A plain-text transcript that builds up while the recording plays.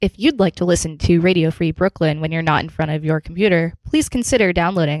If you'd like to listen to Radio Free Brooklyn when you're not in front of your computer, please consider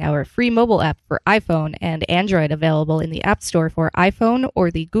downloading our free mobile app for iPhone and Android, available in the App Store for iPhone or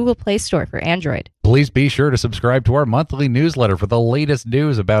the Google Play Store for Android. Please be sure to subscribe to our monthly newsletter for the latest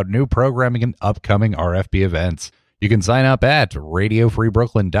news about new programming and upcoming RFB events. You can sign up at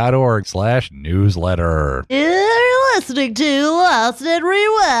radiofreebrooklyn.org/newsletter. You're listening to Lost and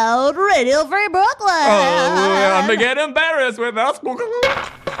Rewound, Radio Free Brooklyn. Oh, I'm getting embarrassed with us.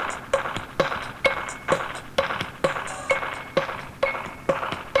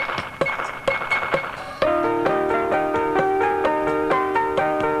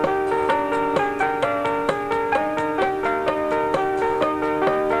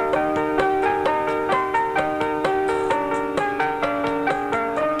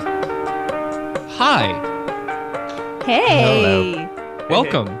 Hi. Hey! Hello.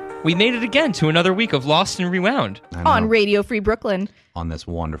 Welcome. We made it again to another week of Lost and Rewound. I know. On Radio Free Brooklyn. On this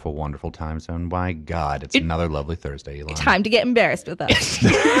wonderful, wonderful time zone. My God, it's another lovely Thursday, Elann. Time to get embarrassed with us.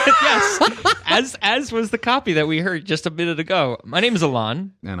 Yes. As was the copy that we heard just a minute ago. My name is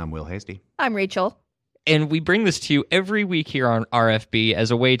Elann, And I'm Will Hasty. I'm Rachel. and we bring this to you every week here on RFB as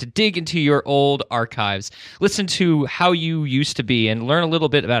a way to dig into your old archives, listen to how you used to be, and learn a little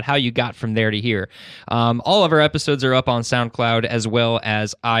bit about how you got from there to here. All of our episodes are up on SoundCloud as well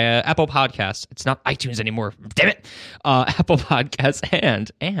as Apple Podcasts. It's not iTunes anymore. Damn it. Apple Podcasts.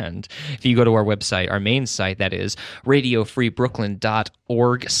 And if you go to our website, our main site, that is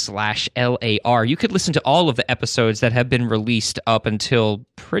radiofreebrooklyn.org/LAR, you could listen to all of the episodes that have been released up until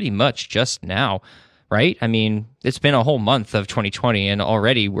pretty much just now. Right? I mean, it's been a whole month of 2020, and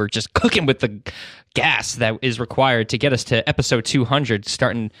already we're just cooking with the gas that is required to get us to episode 200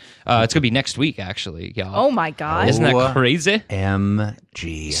 starting. It's going to be next week, actually, y'all. Oh, my God. Isn't that crazy?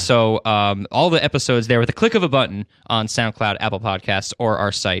 MG. So all the episodes there with a click of a button on SoundCloud, Apple Podcasts, or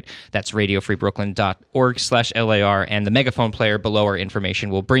our site. That's radiofreebrooklyn.org/LAR, and the megaphone player below our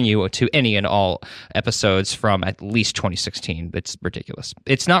information will bring you to any and all episodes from at least 2016. It's ridiculous.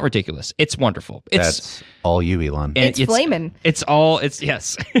 It's not ridiculous. It's wonderful. That's all you, Elann. And It's flamin'.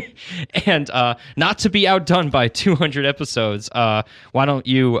 Yes. And not to be outdone by 200 episodes, why don't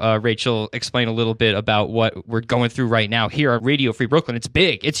you, Rachel, explain a little bit about what we're going through right now here at Radio Free Brooklyn. It's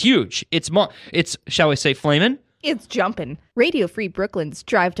big. It's huge. It's, shall we say, flamin'? It's jumping. Radio Free Brooklyn's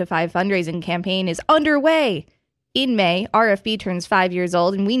Drive to 5 fundraising campaign is underway. In May, RFB turns 5 years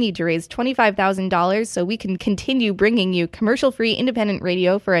old, and we need to raise $25,000 so we can continue bringing you commercial-free independent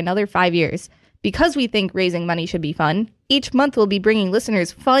radio for another 5 years. Because we think raising money should be fun, each month we'll be bringing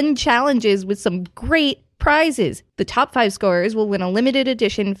listeners fun challenges with some great prizes. The top 5 scorers will win a limited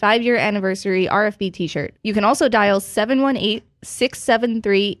edition 5-year anniversary RFB t-shirt. You can also dial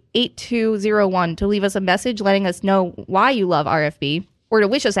 718-673-8201 to leave us a message letting us know why you love RFB, or to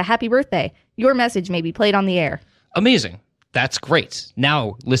wish us a happy birthday. Your message may be played on the air. Amazing. That's great.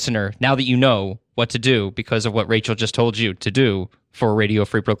 Now, listener, now that you know what to do because of what Rachel just told you to do for Radio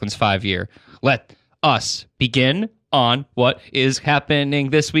Free Brooklyn's 5-year, let us begin on what is happening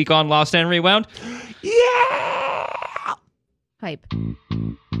this week on Lost and Rewound. Yeah! Hype.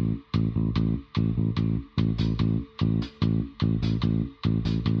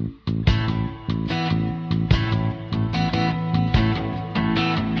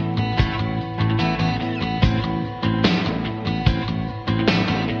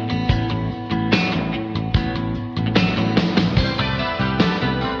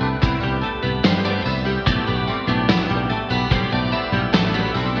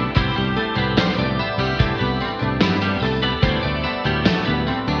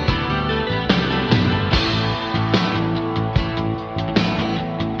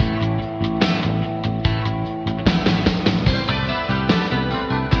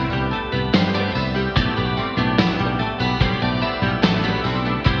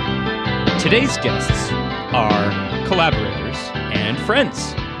 Today's guests are collaborators and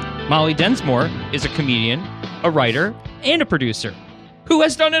friends. Molly Densmore is a comedian, a writer, and a producer who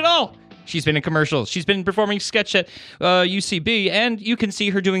has done it all. She's been in commercials. She's been performing sketch at UCB, and you can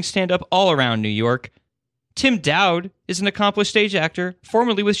see her doing stand-up all around New York. Tim Dowd is an accomplished stage actor,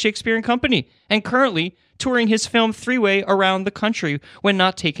 formerly with Shakespeare and Company, and currently touring his film Three-Way around the country when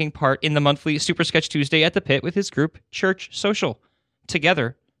not taking part in the monthly Super Sketch Tuesday at the Pit with his group Church Social.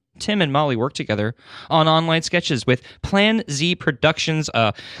 Together, Tim and Molly work together on online sketches with Plan Z Productions,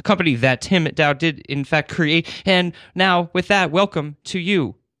 a company that Tim Dowd did, in fact, create. And now, with that, welcome to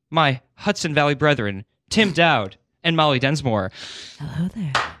you, my Hudson Valley brethren, Tim Dowd and Molly Densmore. Hello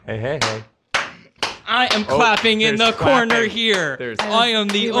there. Hey. I am clapping in the there's corner clapping. here. I am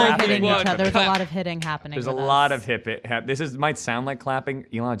the We were only hitting one. each other. There's a lot of hitting happening. There's a with us. lot of This might sound like clapping.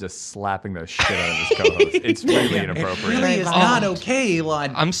 Elann just slapping the shit out of his co-host. It's really inappropriate. Really is not okay,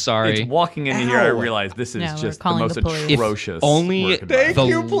 Elann. I'm sorry. It's walking into here. I Ow. realize this is No, we're just the calling most the police. If atrocious. only work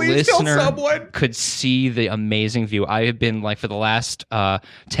environment. the please tell listener someone. could see the amazing view. I have been like for the last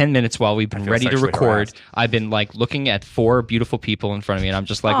 10 minutes while we've been feel ready to sexually record. harassed. I've been like looking at 4 beautiful people in front of me, and I'm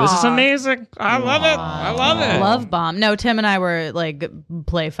just like, this is amazing. I love it. I love it. Love bomb. No, Tim and I were like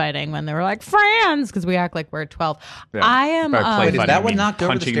play fighting when they were like friends because we act like we're 12. Yeah. I am. By play Wait, is fighting, that I what mean knocked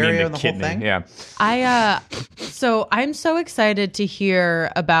over the punching me in stereo and the whole kidney. thing? Yeah. So I'm so excited to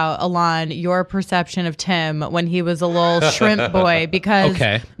hear about Elann, your perception of Tim when he was a little shrimp boy, because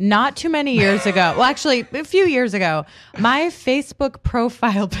not too many years ago, well, actually a few years ago, my Facebook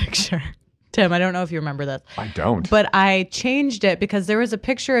profile picture, Tim, I don't know if you remember this. I don't. But I changed it because there was a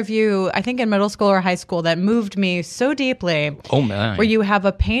picture of you, I think in middle school or high school, that moved me so deeply. Oh, man. Where you have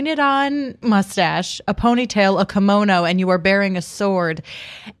a painted on mustache, a ponytail, a kimono, and you are bearing a sword.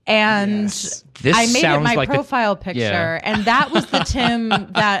 And This I made it sounds my like the- profile picture. Yeah. And that was the Tim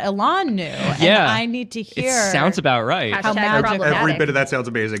that Elann knew. And Yeah. I need to It hear. sounds about right. How Hashtag magical. problematic. Every bit of that sounds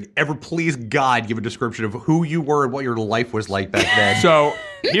amazing. Ever, please, God, give a description of who you were and what your life was like back then. So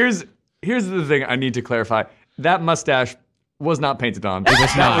here's the thing I need to clarify. That mustache was not painted on. It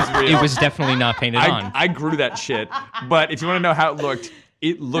was Not. It was definitely not painted on. I grew that shit. But if you want to know how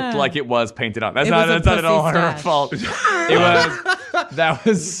it looked like it was painted on. That's It not was a at all pussy her stash. fault. It was. That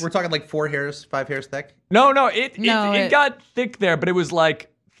was. We're talking like 4 hairs, 5 hairs thick. No. No, It it- got thick there, but it was like.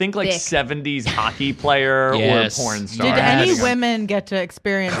 Think like Thick. 70s hockey player Yes. or porn star. Did Yes. any women get to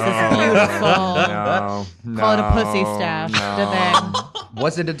experience this beautiful, No, call it a pussy stash? Did they?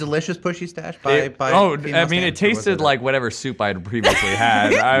 Was it a delicious pushy stash? I mean, female it standards, or was tasted it a- like whatever soup I had previously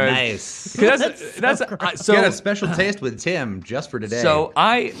had. Nice. That's So, got a special taste with Tim just for today. So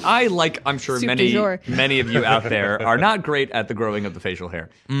I like I'm sure Soup du many jour. of you out there are not great at the growing of the facial hair.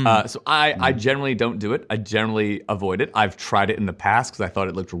 So I generally don't do it. I generally avoid it. I've tried it in the past because I thought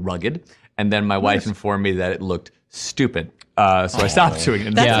it looked rugged, and then my wife informed me that it looked stupid. So I stopped doing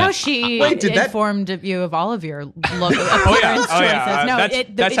it. That's Yeah. how she Wait, did that- informed you of all of your look. Oh, yeah. appearance choices. No,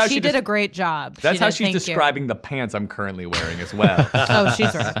 That's how she she did des- a great job. That's how did, she's thank you. describing the pants I'm currently wearing as well. Oh,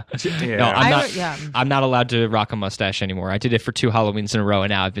 she's right. Yeah. No, I'm I not. would- yeah. I'm not allowed to rock a mustache anymore. I did it for 2 Halloweens in a row, and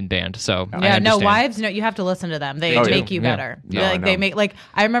now I've been banned. So I Yeah, no, understand. wives, no, you have to listen to them. They They do. make you Yeah. better. No, like I they know. make like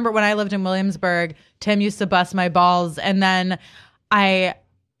I remember when I lived in Williamsburg, Tim used to bust my balls, and then I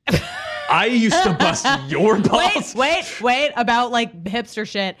I used to bust your balls. wait about like hipster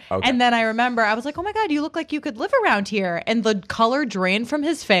shit. Okay. And then I remember I was like, oh my God, you look like you could live around here. And the color drained from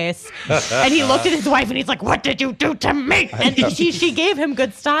his face. And he looked at his wife and he's like, what did you do to me? And she gave him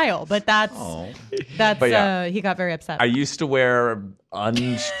good style. But that's But yeah. he got very upset. I used to wear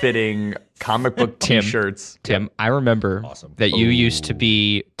unfitting comic book T-shirts. Tim, I remember that you used to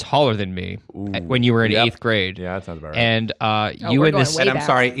be taller than me when you were in Yep. 8th grade. Yeah, that sounds about right. And you we're and going this. way And I'm back.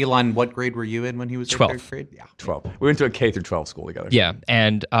 sorry, Elann, what grade were you in when he was in 12th. 3rd grade? Yeah. 12. We went to a K through 12 school together. Yeah,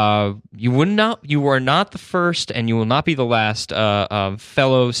 and you were not the first, and you will not be the last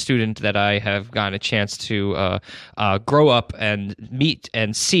fellow student that I have gotten a chance to grow up and meet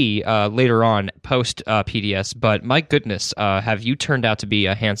and see later on post PDS. But my goodness, have you turned out to be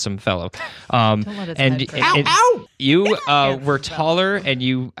a handsome fellow? let his And head break. you were taller,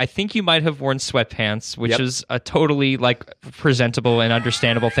 and I think you might have worn sweatpants, which Yep. is a totally like presentable and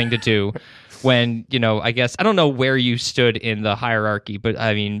understandable thing to do. When, I guess, I don't know where you stood in the hierarchy, but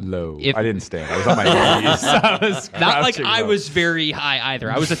I mean, Low. if, I didn't stand. I was on my knees. I was not like crouching I low. was very high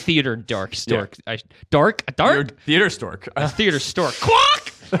either. I was a theater stork. Yeah. Dork? You're a theater stork. A theater stork.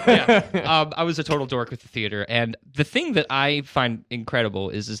 Quack! Yeah. I was a total dork with the theater. And the thing that I find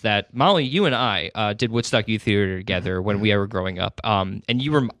incredible is that, Molly, you and I did Woodstock Youth Theater together when we were growing up. And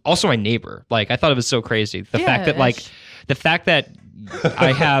you were also my neighbor. Like, I thought it was so crazy. The fact that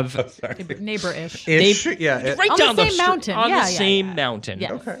I have Neighbor-ish. Ish. Yeah. right On down the same street- mountain. on Yeah, the yeah, same yeah. mountain.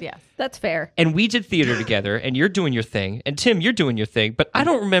 Yes, yes. That's fair. And we did theater together, and you're doing your thing, and Tim, you're doing your thing. But I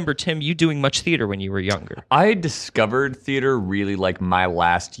don't remember, Tim, you doing much theater when you were younger. I discovered theater really like my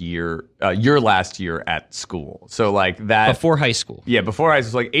last year, your last year at school. So like that. Before high school. Yeah, before I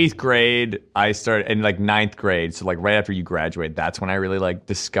was like 8th grade, I started in like 9th grade. So like right after you graduate, that's when I really like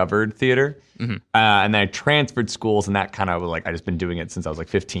discovered theater. And then I transferred schools, and that kind of was like I just been doing it since I was like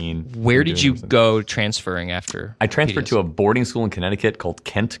 15. Where Been did doing you it since- go transferring after? I transferred PDS? to a boarding school in Connecticut called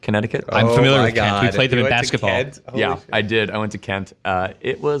Kent, Connecticut. I'm familiar my with Kent. We God. played them You in went to basketball. Kent? Holy Yeah, shit. I did. I went to Kent.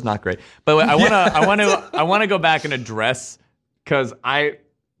 It was not great. But I want to go back and address because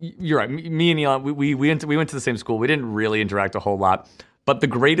You're right. Me and Elann, we went to the same school. We didn't really interact a whole lot. But the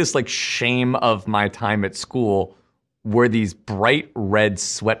greatest like shame of my time at school were these bright red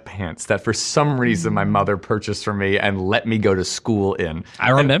sweatpants that for some reason my mother purchased for me and let me go to school in.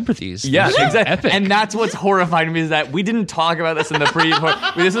 I remember these. Yeah, exactly. Epic. And that's what's horrifying to me is that we didn't talk about this in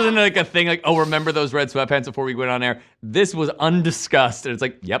the this isn't like a thing like, oh, remember those red sweatpants before we went on air. This was undiscussed. And it's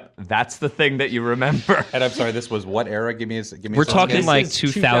like, yep, that's the thing that you remember. And I'm sorry, this was what era? Give me We're talking This like is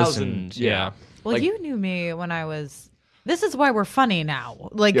 2000. Yeah. Well, Like- you knew me when I was. This is why we're funny now.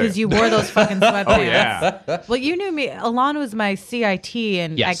 Like, because you wore those fucking sweatpants. Oh, yeah. Well, you knew me. Elann was my CIT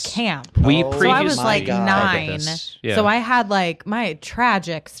Yes. at camp. We So I was previously like talked about 9. this. Yeah. So I had like my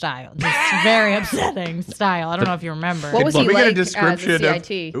tragic style, just very upsetting style. I don't know if you remember. What was Let he me get a like description as a of.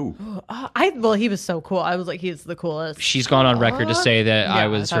 CIT? Ooh. Well, he was so cool. I was like, he's the coolest. She's gone on record to say that Yeah, I I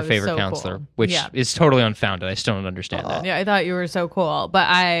was thought her it was favorite so counselor, cool. which Yeah. is totally unfounded. I still don't understand that. Yeah, I thought you were so cool. But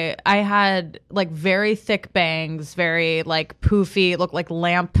I had like very thick bangs, very like poofy, looked like a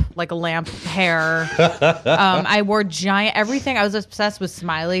lamp hair. I wore giant everything. I was obsessed with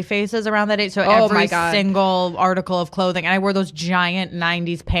smiley faces around that age. So Oh every my God. single article of clothing, and I wore those giant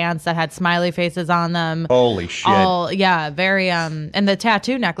 '90s pants that had smiley faces on them. Holy shit. Very and the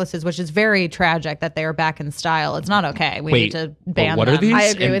tattoo necklaces, which is very tragic that they are back in style. It's not okay. We Wait, need to ban what them. are these? I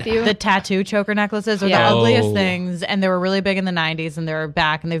agree And with you. The tattoo choker necklaces are Yeah. the ugliest Oh. things, and they were really big in the '90s, and they're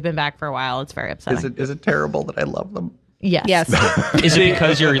back, and they've been back for a while. It's very upsetting. Is it terrible that I love them? Yes. Yes. Is it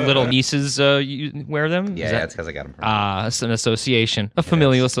because your little nieces you wear them? Yeah, Is that- it's because I got them from it's an association, a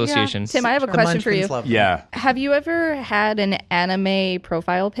familial association. Tim, I have a question for you. Yeah. Have you ever had an anime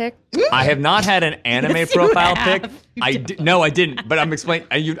profile pic? I have not had an anime profile pic. No, I didn't. But I'm explaining.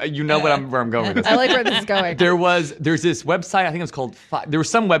 You know where I'm going with this. I like where this is going. There's this website. I think it's called. There was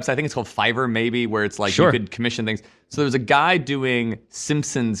some website. I think it's called Fiverr, maybe, where it's like Sure. you could commission things. So there was a guy doing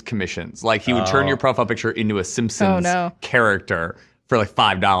Simpsons commissions. Like he would turn your profile picture into a Simpsons character for like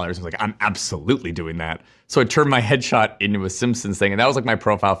 $5. I was like, I'm absolutely doing that. So I turned my headshot into a Simpsons thing, and that was like my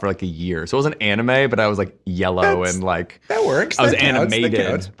profile for like a year. So it wasn't anime, but I was like yellow and like That works. I was That counts. That animated,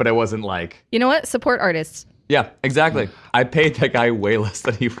 counts. but I wasn't like. You know what? Support artists. Yeah, exactly. I paid that guy way less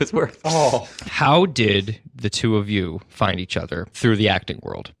than he was worth. Oh, How did the two of you find each other through the acting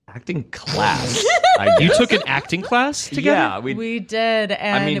world? Acting class. You took an acting class together? Yeah, We did,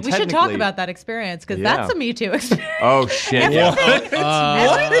 and mean, we should talk technically- about that experience because Yeah. that's a Me Too experience. Oh shit!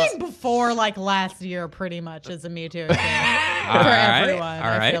 Everything before like last year pretty much is a Me Too experience for right, everyone. all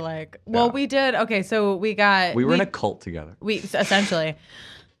I right. feel like. Well, we did. Okay, so we We were in a cult together. we essentially.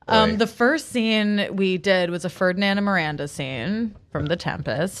 The first scene we did was a Ferdinand and Miranda scene from The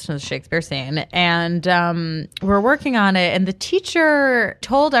Tempest, the Shakespeare scene, and we're working on it. And the teacher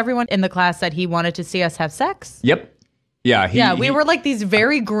told everyone in the class that he wanted to see us have sex. Yep. Yeah. We were like these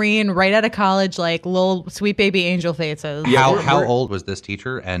very green, right out of college, like little sweet baby angel faces. how old was this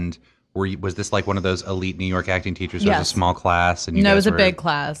teacher? And was this like one of those elite New York acting teachers? It was Yes. a small class, and you No, it guys was a were- big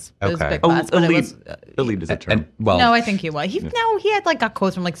class. It was a Okay. big class, but it was. elite is a term. And well, No, I think he was. He had like got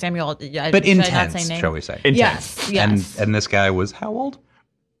quotes from like Samuel. but should I not intense, say name? shall we say? Yes, yes. And this guy was how old?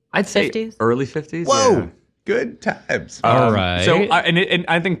 I'd say 50s? early 50s. Whoa, Yeah. good times. All right. So, and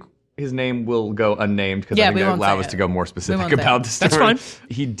I think his name will go unnamed because Yeah, I think we that won't allow say us it. to go more We specific won't say about it. the story. That's fine.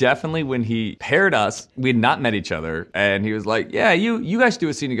 He definitely, when he paired us, we had not met each other, and he was like, "Yeah, you guys do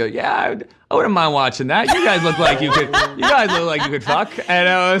a scene." You go, "Yeah, I wouldn't mind watching that. You guys look like you could. You guys look like you could fuck." And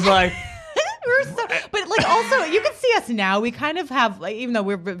I was like, But like also you can see us now, we kind of have like, even though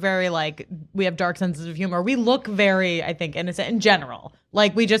we're very like we have dark senses of humor, we look very, I think, innocent in general.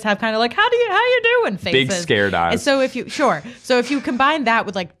 Like we just have kind of like how you doing faces. Big scared eyes. And so if you combine that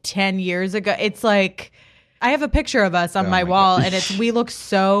with like 10 years ago, it's like I have a picture of us on my wall and we look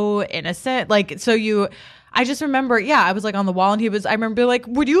so innocent. Like I just remember, I was like on the wall and I remember being like,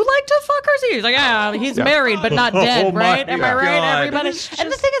 would you like to fuck her? He's like, yeah, he's married but not dead, Oh my right? Am I right, God. everybody?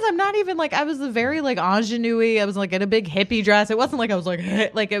 And the thing is, I'm not even like, I was a very like ingenue. I was like in a big hippie dress. It wasn't like I was like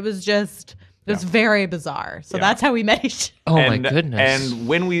it was just, it was very bizarre. So that's how we met each oh my and, goodness. And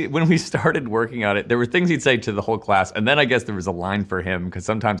when we started working on it, there were things he'd say to the whole class, and then I guess there was a line for him because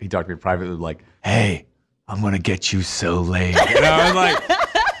sometimes he talked to me privately like, "Hey, I'm gonna get you so laid," and I was like,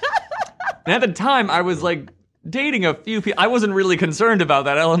 and at the time I was like dating a few people. I wasn't really concerned about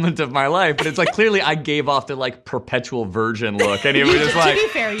that element of my life, but it's like clearly I gave off the like perpetual virgin look, and he was just To like, be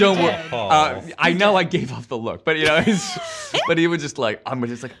fair, you "Don't did. worry." I know I gave off the look, but but he was just like, "I'm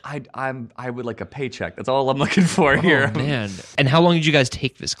just like I would like a paycheck. That's all I'm looking for here." Oh, man. And how long did you guys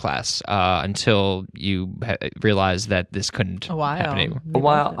take this class until you realized that this couldn't A while. happen anymore? A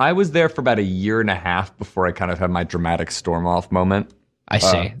while. I was there for about a year and a half before I kind of had my dramatic storm off moment. I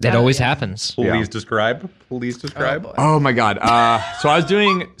see. That always happens. Please describe. Oh my God.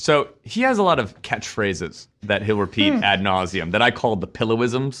 So he has a lot of catchphrases that he'll repeat ad nauseum that I called the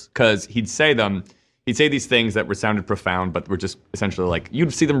pillowisms, because he'd say these things that were sounded profound, but were just essentially like,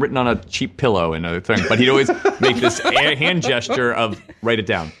 you'd see them written on a cheap pillow and other thing. But he'd always make this hand gesture of write it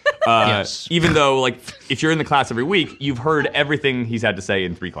down. Yes. Even though, like, if you're in the class every week, you've heard everything he's had to say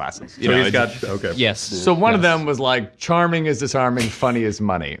in 3 classes. You know, he's got, okay. Yes. So one of them was like, charming is disarming, funny is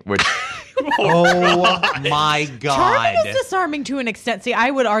money, which... Oh my God. Charming is disarming to an extent. See,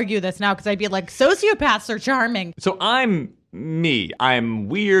 I would argue this now because I'd be like, sociopaths are charming. So I'm me. I'm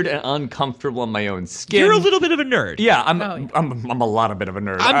weird and uncomfortable in my own skin. You're a little bit of a nerd. Yeah, I'm a lot of bit of a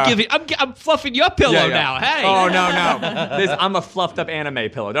nerd. I'm fluffing your pillow now. Hey. Oh no. I'm a fluffed up anime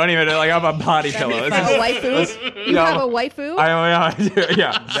pillow. Don't even I'm a body pillow. A waifu? You have a waifu? I do.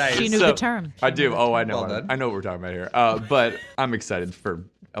 Yeah. Nice. She knew the term. I do. Oh, I know. Well done. I know what we're talking about here. But I'm excited for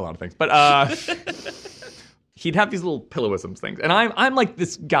a lot of things. But he'd have these little pillowisms things, and I'm like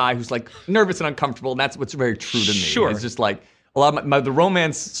this guy who's like nervous and uncomfortable, and that's what's very true to me. Sure. It's just like a lot of the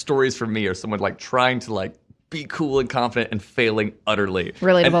romance stories for me are someone like trying to like be cool and confident and failing utterly.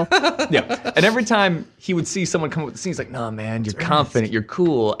 Relatable. Yeah. And every time he would see someone come up with the scene, he's like, "No, man, you're confident, you're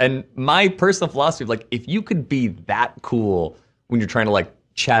cool." And my personal philosophy of like, if you could be that cool when you're trying to like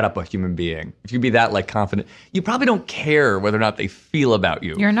chat up a human being, if you be that like confident, you probably don't care whether or not they feel about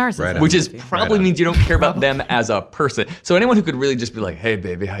you. You're a narcissist. Which is probably means you don't care about them as a person. So anyone who could really just be like, "Hey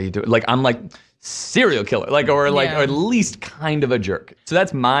baby, how you doing?" Like I'm like serial killer, or at least kind of a jerk. So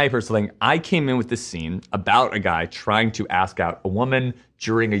that's my personal thing. I came in with this scene about a guy trying to ask out a woman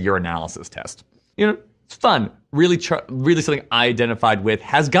during a urinalysis test. You know, it's fun. Really something I identified with.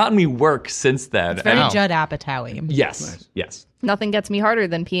 Has gotten me work since then. It's very Judd Apatow-y. Yes. Nice. Yes. Nothing gets me harder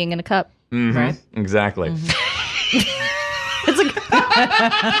than peeing in a cup. Mm-hmm. Right? Exactly. It's like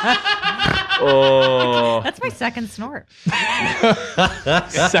Oh. that's my second snort.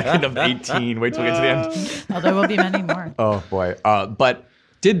 Second of 18. Wait till we get to the end. Oh, there will be many more. Oh boy. But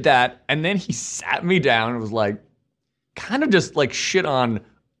did that, and then he sat me down and was like, kind of just like shit on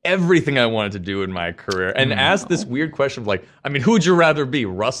everything I wanted to do in my career, and asked this weird question of like, I mean, who would you rather be,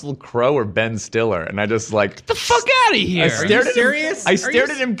 Russell Crowe or Ben Stiller? And I just like, Get the fuck out of here. I stared at serious? him. I stared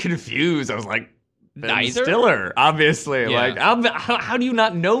at him confused. I was like, Ben Neither? Stiller, obviously. Yeah. Like, how do you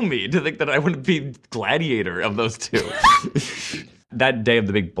not know me to think that I wouldn't be gladiator of those two? That day of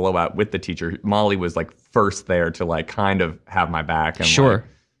the big blowout with the teacher, Molly was like first there to like kind of have my back and Sure.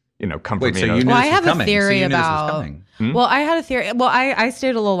 like, comfort Wait, me. so and you knew Well, I this was have a coming. theory So you knew this was about. coming. Well, I had a theory. Well, I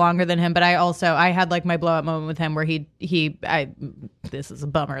stayed a little longer than him, but I had like my blow up moment with him where this is a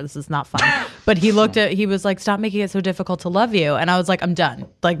bummer. This is not fun. But he was like, "Stop making it so difficult to love you," and I was like, "I'm done."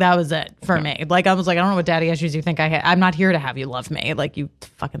 Like that was it for me. Like I was like, "I don't know what daddy issues you think I had. I'm not here to have you love me. Like you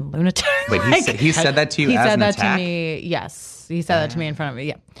fucking lunatic." Wait, he said that to you He as said an that attack? to me. Yes. He said that to me in front of me.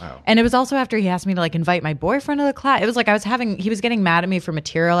 Yeah. Wow. And it was also after he asked me to like invite my boyfriend to the class. It was like he was getting mad at me for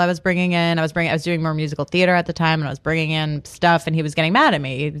material I was bringing in. I was doing more musical theater at the time, and I was bringing in stuff, and he was getting mad at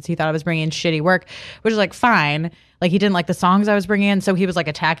me. He thought I was bringing in shitty work, which is like fine. Like he didn't like the songs I was bringing in, so he was like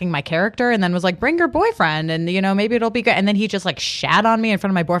attacking my character, and then was like, "Bring your boyfriend, and maybe it'll be good." And then he just like shat on me in front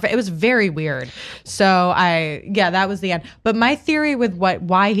of my boyfriend. It was very weird. So that was the end. But my theory with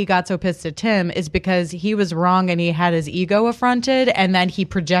why he got so pissed at Tim is because he was wrong and he had his ego affronted, and then he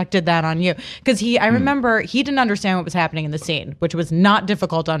projected that on you. Because I remember he didn't understand what was happening in the scene, which was not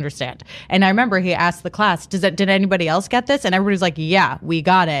difficult to understand. And I remember he asked the class, "Did anybody else get this?" And everybody was like, "Yeah, we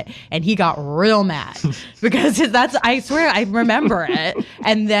got it." And he got real mad because I swear I remember it.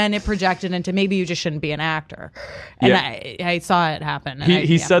 And then it projected into maybe you just shouldn't be an actor. And Yeah. I saw it happen.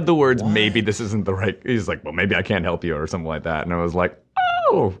 He said the words, "Maybe this isn't the right." He's like, "Well, maybe I can't help you," or something like that. And I was like,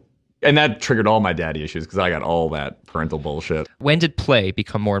 "Oh." And that triggered all my daddy issues because I got all that parental bullshit. When did play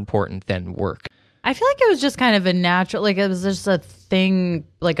become more important than work? I feel like it was just kind of a natural, like it was just a thing,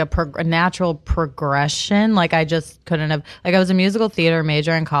 like a natural progression. Like I just couldn't have, like I was a musical theater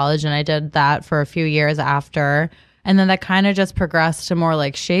major in college, and I did that for a few years after. And then that kind of just progressed to more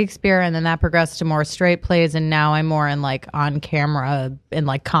like Shakespeare, and then that progressed to more straight plays, and now I'm more in like on camera in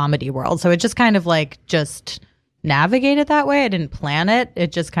like comedy world. So it just kind of like just navigated that way. I didn't plan it.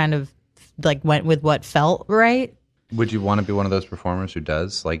 It just kind of like went with what felt right. Would you want to be one of those performers who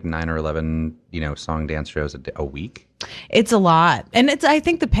does like 9 or 11, song dance shows a week? It's a lot. And I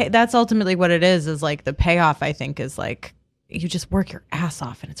think that's ultimately what it is like the payoff, I think, is like, you just work your ass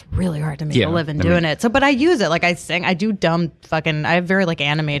off, and it's really hard to make a living doing it. So, but I use it. Like I sing, I do I have very like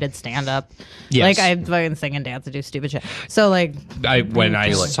animated stand up. Yes. Like I fucking sing and dance and do stupid shit. So like, when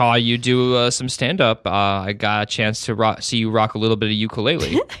I saw you do some stand up, I got a chance to see you rock a little bit of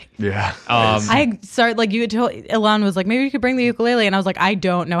ukulele. Yeah. I started like you had told Elann was like, maybe you could bring the ukulele, and I was like, I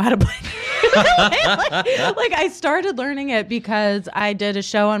don't know how to play. like I started learning it because I did a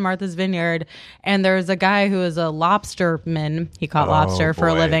show on Martha's Vineyard, and there was a guy who was a lobsterman. He caught lobster for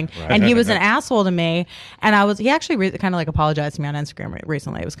a living, and he was an asshole to me. And he actually kind of like apologized to me on Instagram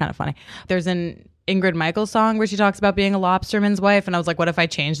recently. It was kind of funny. There's an Ingrid Michaels song where she talks about being a lobsterman's wife, and I was like, what if I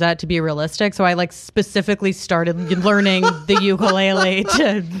change that to be realistic? So I like specifically started learning the ukulele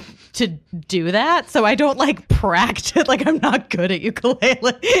to do that, so I don't like practice. Like I'm not good at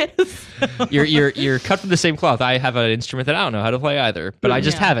ukulele. So. You're cut from the same cloth. I have an instrument that I don't know how to play either, but I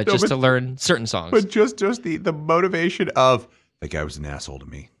just have it to learn certain songs. But just the motivation of that guy was an asshole to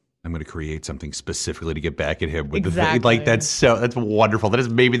me. I'm going to create something specifically to get back at him. With exactly. That's wonderful. That is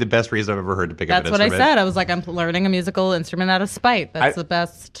maybe the best reason I've ever heard to pick up an instrument. That's what I said. I was like, I'm learning a musical instrument out of spite. That's the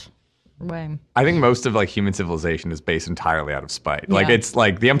best way. I think most of like human civilization is based entirely out of spite. Like it's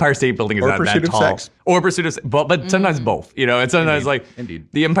like the Empire State Building is that tall, sex. Or pursuit of sex, but sometimes both. You know, and sometimes Indeed.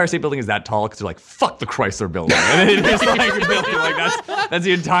 The Empire State Building is that tall because they're like fuck the Chrysler Building, and it's just like that's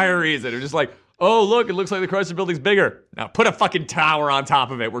the entire reason. They're just like, oh, look, it looks like the Chrysler Building's bigger. Now put a fucking tower on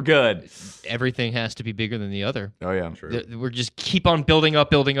top of it. We're good. Everything has to be bigger than the other. Oh, yeah. True. We're just keep on building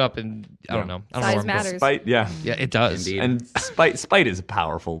up, and I don't know. Size matters. Spite, yeah. Yeah, it does. Indeed. And spite is a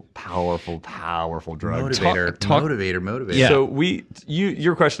powerful drug. Motivator. Yeah. So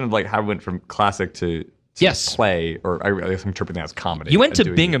your question of like how we went from classic to play, or I guess I'm interpreting that as comedy. You went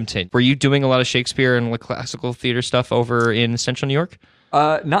to Binghamton. Were you doing a lot of Shakespeare and like classical theater stuff over in Central New York?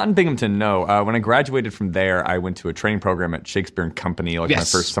 Not in Binghamton, no. When I graduated from there, I went to a training program at Shakespeare and Company, my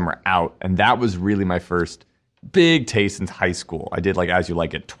first summer out, and that was really my first big taste since high school. I did like As You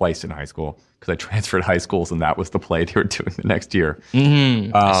Like It twice in high school because I transferred high schools, and that was the play they were doing the next year.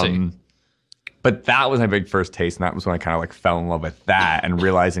 Mm-hmm. I see. But that was my big first taste, and that was when I kind of like fell in love with that and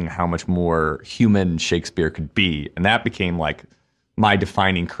realizing how much more human Shakespeare could be, and that became like my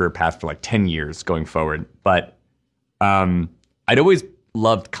defining career path for like 10 years going forward. But I'd always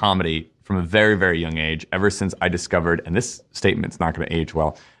loved comedy from a very, very young age, ever since I discovered, and this statement's not going to age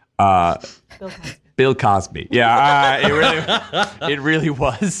well, Bill Cosby. Yeah, it really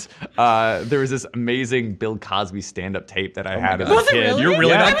was. There was this amazing Bill Cosby stand-up tape that I had as a kid. Really? You're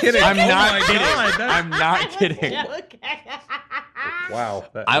really not kidding. I'm not kidding. I'm not kidding. Wow.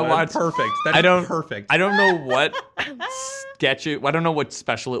 I watched perfect. Perfect. I don't know what sketch it. I don't know what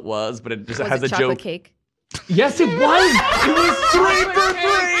special it was, but it just has a chocolate joke. Cake? Yes, it was. It was 3 for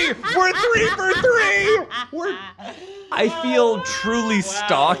 3. We're 3 for 3. I feel truly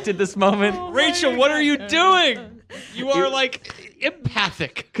stalked at this moment. Rachel, what are you doing? You are like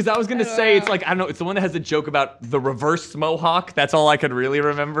empathic. Because I was going to say, it's like, I don't know, it's the one that has a joke about the reverse mohawk. That's all I could really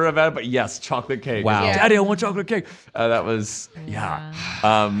remember about it. But yes, chocolate cake. Wow. Yeah. Daddy, I want chocolate cake. That was, yeah.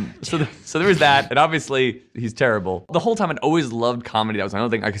 So there was that. And obviously, he's terrible. The whole time, I'd always loved comedy. That was another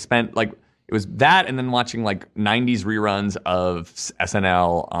thing. I could spend, like, it was that and then watching, like, 90s reruns of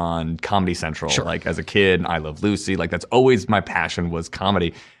SNL on Comedy Central. Sure. Like, as a kid, I Love Lucy. Like, that's always my passion was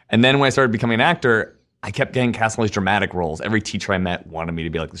comedy. And then when I started becoming an actor, I kept getting cast in all these dramatic roles. Every teacher I met wanted me to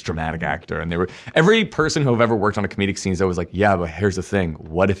be like this dramatic actor. And every person who have ever worked on a comedic scene is always like, yeah, but here's the thing.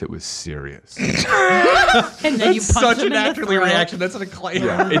 What if it was serious? And then you punch Such him an in the actually throat. reaction. That's an acclaim.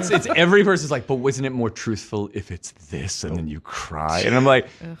 Yeah. It's every person's like, but wasn't it more truthful if it's this and then you cry? And I'm like,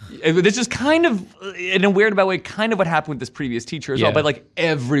 this is kind of, in a weird way, kind of what happened with this previous teacher as well. But like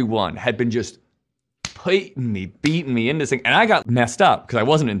everyone had been just beating me into this thing. And I got messed up because I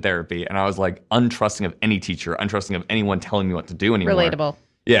wasn't in therapy. And I was like untrusting of any teacher, untrusting of anyone telling me what to do anymore. Relatable.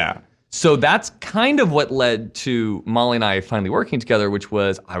 Yeah. So that's kind of what led to Molly and I finally working together, which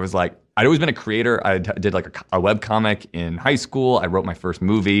was, I was like, I'd always been a creator. I did like a webcomic in high school. I wrote my first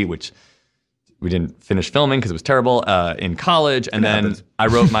movie, which we didn't finish filming because it was terrible, in college. And then I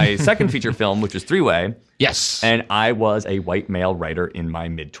wrote my second feature film, which was Three Way. Yes. And I was a white male writer in my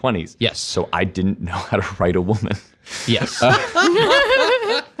mid-20s. Yes. So I didn't know how to write a woman. Yes.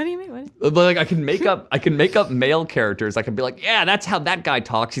 What do you mean? But like I can make up male characters. I could be like, yeah, that's how that guy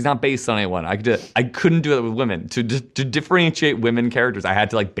talks. He's not based on anyone. I couldn't do that with women. To differentiate women characters, I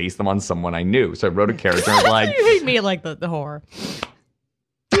had to like base them on someone I knew. So I wrote a character and I was like, You hate me like the horror.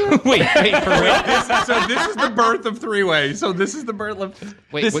 Wait, for real? So this is the birth of Three-Way. So this is the birth of...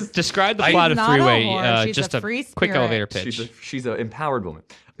 Wait, describe the plot of Not a Three-Way. whore, she's Just a a free quick spirit. elevator pitch. She's an empowered woman.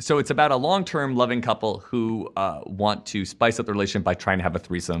 So it's about a long-term loving couple who want to spice up the relationship by trying to have a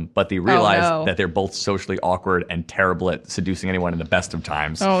threesome, but they realize that they're both socially awkward and terrible at seducing anyone in the best of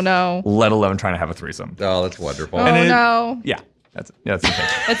times. Oh, no. Let alone trying to have a threesome. Oh, that's wonderful. Oh, no. Yeah, that's the pitch.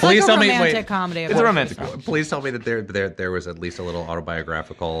 It's Please like tell a me- romantic wait. comedy. It's a romantic comedy. Please tell me that there was at least a little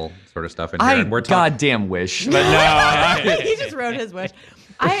autobiographical sort of stuff in here. I And we're talking. goddamn wish, but no. He just wrote his wish.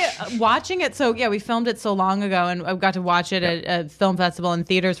 Watching it, we filmed it so long ago, and I got to watch it at a film festival in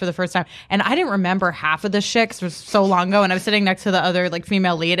theaters for the first time, and I didn't remember half of the shit 'cause it was so long ago, and I was sitting next to the other like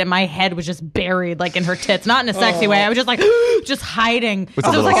female lead, and my head was just buried like in her tits, not in a sexy way. I was just like just hiding.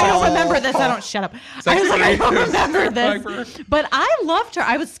 So I was like, I don't remember this. I don't shut up. I was like, I don't remember this. But I loved her.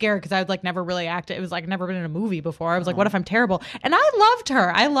 I was scared because I had like never really acted. It was like never been in a movie before. I was like, what if I'm terrible? And I loved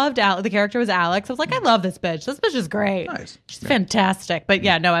her. I loved Alex. The character was Alex. I was like, I love this bitch. This bitch is great. Nice. She's fantastic. But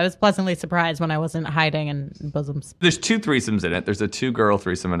yeah, no, I was pleasantly surprised when I wasn't hiding in bosoms. There's 2 threesomes in it. There's a 2-girl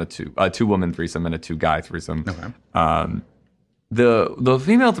threesome and a 2-woman threesome and a 2-guy threesome. Okay. The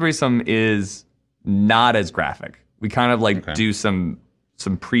female threesome is not as graphic. We kind of do some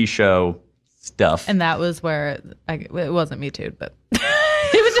pre-show stuff. And that was where it wasn't Me Too, but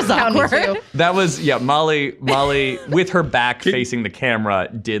it was just Found me awkward. too. That was Molly with her back facing the camera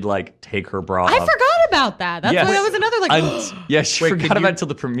did take her bra I off. forgot about that. That's Yes. why that was another She Wait, forgot can about you- it till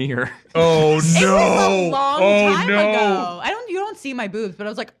the premiere. Oh, It no. was a long time no. ago. You don't see my boobs, but I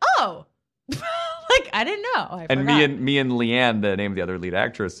was like, oh. I didn't know. I And forgot. me and Leanne, the name of the other lead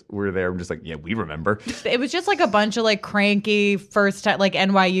actress, were there. I'm just like, yeah, we remember. It was just like a bunch of cranky first time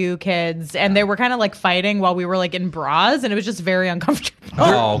NYU kids, and they were kind of fighting while we were in bras, and it was just very uncomfortable.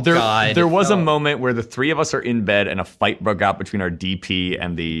 Oh, God. There was a moment where the 3 of us are in bed and a fight broke out between our DP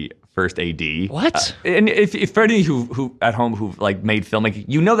and the first AD. What? And if for any who at home who've made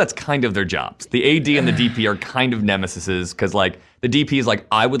filmmaking, that's kind of their jobs. The AD and the DP are kind of nemesises because the DP is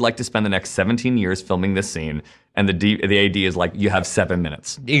I would like to spend the next 17 years filming this scene, and the AD is you have 7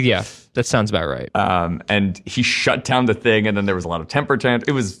 minutes. Yeah, that sounds about right. And he shut down the thing, and then there was a lot of temper tantrum.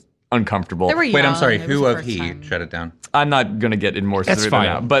 It was uncomfortable. They were Wait, I'm sorry. young. It was Who the of first he time. shut it down? I'm not gonna get in more That's specific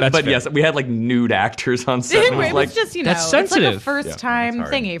fine. than that. That's But fair. yes, we had nude actors on set. It was just, that's it's like a sensitive. first time that's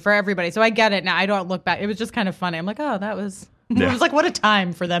hard. thingy for everybody. So I get it now. I don't look back. It was just kind of funny. I'm like, oh, that was. Yeah. It was what a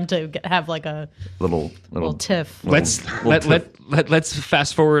time for them to have a little tiff. Let's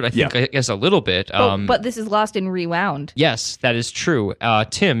fast forward. I guess a little bit. But this is Lost and Rewound. Yes, that is true.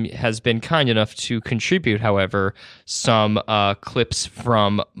 Tim has been kind enough to contribute, however, some clips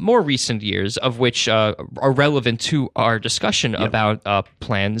from more recent years, of which are relevant to our discussion about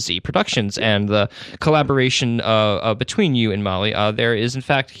Plan Z Productions and the collaboration between you and Molly. There is, in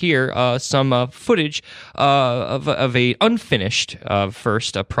fact, here some footage of a unfinished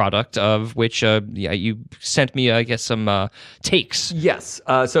first product, of which you sent me, I guess, some takes. Yes.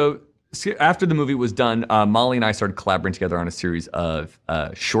 So after the movie was done, Molly and I started collaborating together on a series of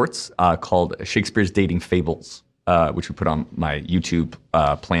shorts called Shakespeare's Dating Fables, which we put on my YouTube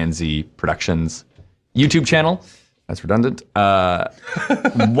Plan Z Productions YouTube channel. That's redundant.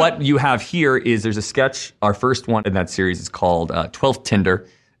 What you have here is there's a sketch. Our first one in that series is called 12th Tinder.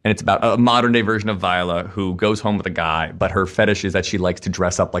 And it's about a modern day version of Viola who goes home with a guy, but her fetish is that she likes to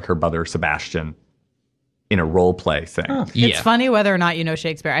dress up like her brother Sebastian in a role play thing. It's funny whether or not you know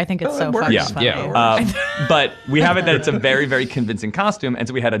Shakespeare. I think it's so fucking funny. But we have it that it's a very, very convincing costume, and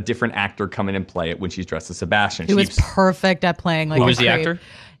so we had a different actor come in and play it when she's dressed as Sebastian. He was perfect at playing Who was the actor?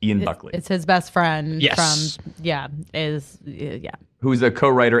 Ian Buckley, It's his best friend. Yes. who's the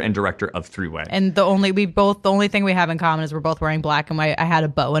co-writer and director of Three-Way. And the only thing we have in common is we're both wearing black and white. I had a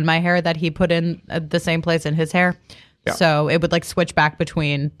bow in my hair that he put in the same place in his hair. Yeah. So it would switch back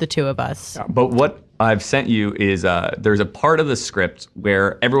between the two of us. But what I've sent you is there's a part of the script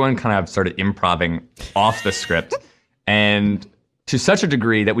where everyone kind of started improvising off the script, and to such a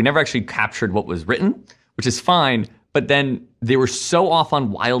degree that we never actually captured what was written, which is fine. But then they were so off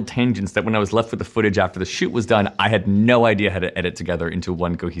on wild tangents that when I was left with the footage after the shoot was done, I had no idea how to edit together into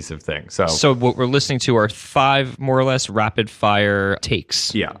one cohesive thing. So what we're listening to are 5 more or less rapid fire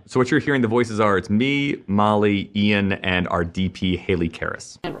takes. yeah. So what you're hearing, the voices are, it's me, Molly, Ian, and our DP, Haley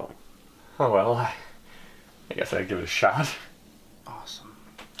Karras. Oh, well, I guess I'd give it a shot. Awesome.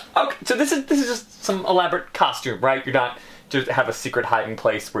 Okay, so this is just some elaborate costume, right? You're not just have a secret hiding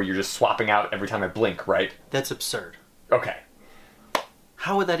place where you're just swapping out every time I blink, right? That's absurd. Okay.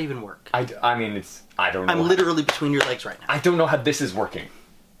 How would that even work? I mean, I don't know. I'm literally between your legs right now. I don't know how this is working.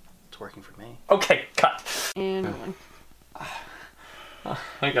 It's working for me. Okay, cut. And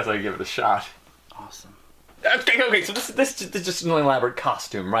I guess I'd give it a shot. Awesome. Okay, so this is just an elaborate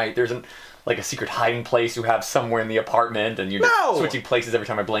costume, right? There's like a secret hiding place you have somewhere in the apartment, and you're just switching places every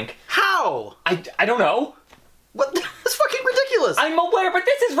time I blink. How? I don't know. What? That's fucking ridiculous. I'm aware, but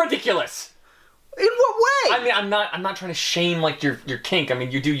this is ridiculous. In what way? I mean, I'm not trying to shame like your kink. I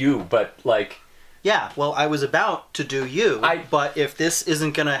mean, you do you, but like. Yeah, well, I was about to do you, but if this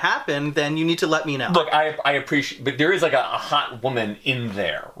isn't gonna happen, then you need to let me know. Look, I appreciate, but there is like a hot woman in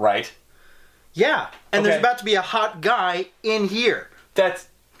there, right? Yeah, and there's about to be a hot guy in here. That's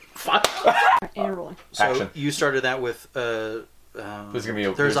fuck. And rolling. So Action. you started that with there's gonna be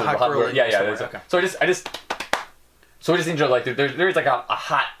there's a hot girl. In yeah. somewhere. Okay. So I just need to like there's like a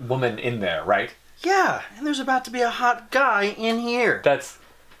hot woman in there, right? Yeah, and there's about to be a hot guy in here. That's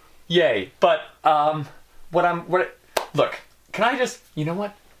yay. But look, can I just you know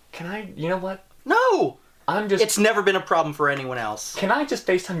what? No. It's It's never been a problem for anyone else. Can I just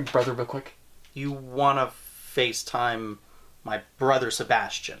FaceTime your brother real quick? You wanna FaceTime my brother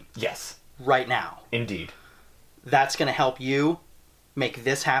Sebastian Yes. right now? Indeed. That's gonna help you make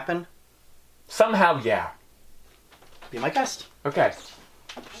this happen? Somehow, yeah. Be my guest. Okay.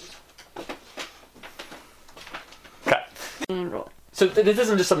 Cut. And roll. So this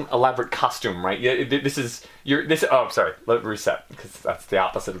isn't just some elaborate costume, right? Yeah, this is oh, I'm sorry. Let me reset because that's the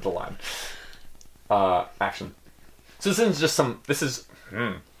opposite of the line. Action. So this isn't just some. This is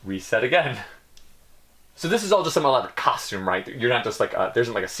reset again. So this is all just some elaborate costume, right? You're not just like there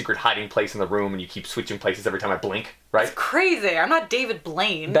isn't like a secret hiding place in the room, and you keep switching places every time I blink, right? It's crazy. I'm not David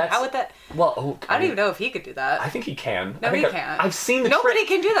Blaine. How would that? Well, I don't even know if he could do that. I think he can. No, he can't. I've seen the Nobody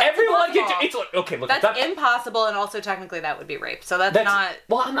can do that. Everyone can do. It's like okay, look. That's impossible, and also technically that would be rape. So that's not.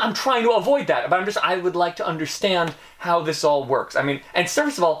 Well, I'm trying to avoid that, but I would like to understand how this all works. I mean, and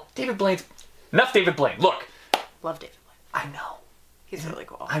first of all, David Blaine's enough. David Blaine, look. Love David Blaine. I know. He's really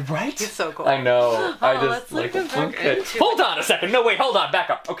cool. I'm right. He's so cool. I know. I just let's like. look back Okay. into Hold on a second. No, wait. Hold on. Back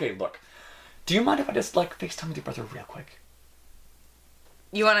up. Okay, look. Do you mind if I just like FaceTime with your brother real quick?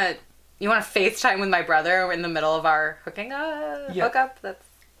 You wanna FaceTime with my brother in the middle of our hookup? That's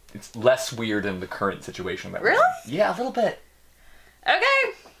It's less weird than the current situation that we're in. Really? Yeah, a little bit. okay.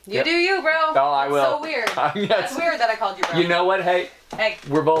 You Yep. do you, bro. Oh, I will. So weird. Yes. That's weird that I called you bro. You know what? Hey, Hey.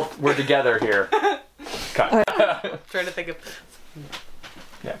 we're together here. Cut. Trying to think of.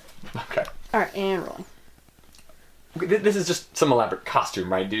 Yeah. Okay. Alright, and rolling. This is just some elaborate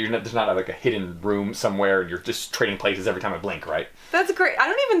costume, right? There's not like a hidden room somewhere and you're just trading places every time I blink, right? That's great. I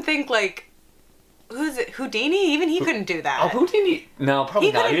don't even think like. Who's it? Houdini? Even he couldn't do that. Oh, Houdini? No, probably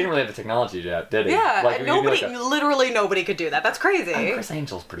He not. He couldn't- didn't really have the technology yet, did he? Yeah, Like, nobody, like literally nobody could do that. That's crazy. Chris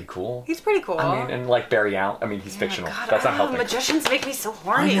Angel's pretty cool. He's pretty cool. I mean, and like Barry Allen. I mean, he's fictional. God, That's not helping. Magicians make me so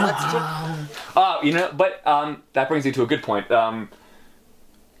horny. Let's do. But that brings you to a good point.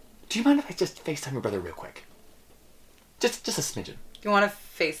 Do you mind if I just FaceTime your brother real quick? Just a smidgen. You want to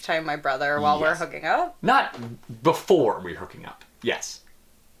FaceTime my brother while we're Yes. hooking up? Not before we're hooking up. Yes.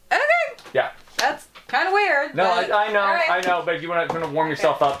 Okay. Yeah. That's kind of weird. No, but- I know, all right. I know. But if you want to warm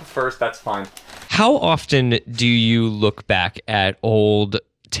yourself up first, that's fine. How often do you look back at old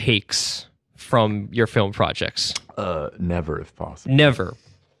takes from your film projects? Never, if possible. Never.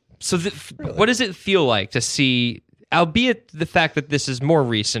 So what does it feel like to see, albeit the fact that this is more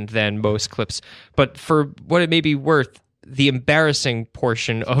recent than most clips, but for what it may be worth, the embarrassing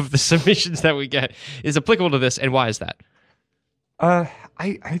portion of the submissions that we get is applicable to this, and why is that?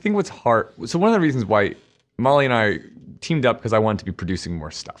 I think what's hard. So one of the reasons why Molly and I teamed up because I wanted to be producing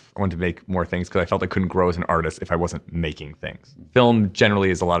more stuff. I wanted to make more things because I felt I couldn't grow as an artist if I wasn't making things. Film generally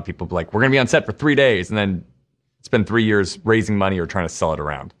is a lot of people be like, we're going to be on set for 3 days and then spend 3 years raising money or trying to sell it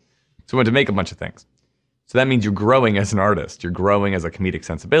around. So we wanted to make a bunch of things. So that means you're growing as an artist. You're growing as a comedic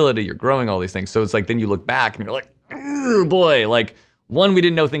sensibility. You're growing all these things. So it's like then you look back and you're like, oh boy, like one, we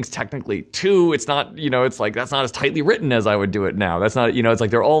didn't know things technically. Two, it's not, it's like that's not as tightly written as I would do it now. That's not, it's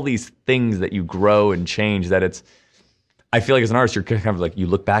like there are all these things that you grow and change that it's, I feel like as an artist, you're kind of like, you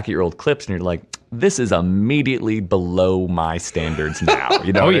look back at your old clips and you're like, this is immediately below my standards now.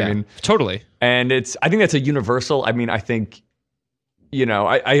 You know what I mean? Totally. And I think that's a universal. I mean, I think,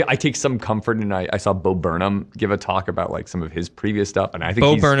 I take some comfort in, I saw Bo Burnham give a talk about like some of his previous stuff. And I think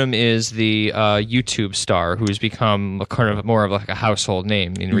Bo Burnham is the YouTube star who's become kind of more of like a household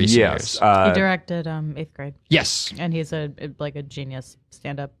name in recent years. He directed 8th Grade. Yes. And he's a genius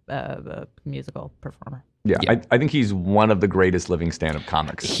stand-up musical performer. Yeah. I think he's one of the greatest living stand-up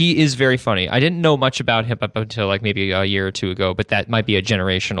comics. He is very funny. I didn't know much about him up until like maybe a year or two ago, but that might be a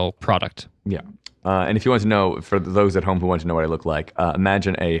generational product. Yeah. And if you want to know, for those at home who want to know what I look like,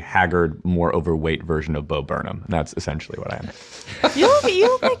 imagine a haggard, more overweight version of Bo Burnham. And that's essentially what I am. You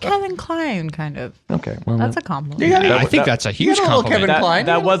look like Kevin Kline, kind of. Okay, well, That's a compliment. Yeah, I think that's a huge compliment. Kevin Kline.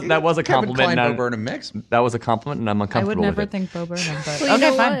 That was a Kevin compliment. Kline, and Bo Burnham mix. That was a compliment, and I'm I uncomfortable would never with it. think Bo Burnham, but Well, you okay,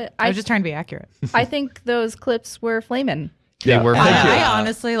 know fine. what? I was just trying to be accurate. I think those clips were flamin'. They were. I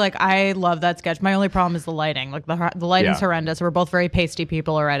honestly I love that sketch. My only problem is the lighting. Like the lighting's Yeah. horrendous. We're both very pasty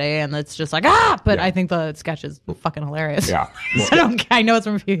people already, and it's just like But I think the sketch is fucking hilarious. Yeah. I know it's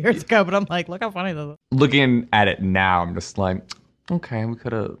from a few years ago, but I'm like, look how funny this is. Looking at it now, I'm just like, okay, we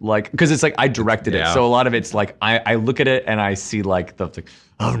could have because it's like I directed it, so a lot of it's like I look at it and I see like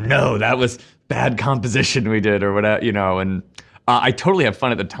oh no, that was bad composition we did or whatever, and I totally had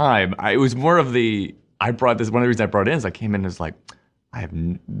fun at the time. It was more of one of the reasons I brought it in is I came in and was like,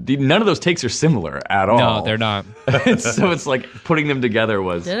 none of those takes are similar at all. No, they're not. So it's like putting them together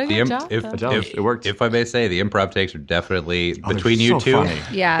was Did a good job. it worked. If I may say, the improv takes are definitely between they're you so two. funny.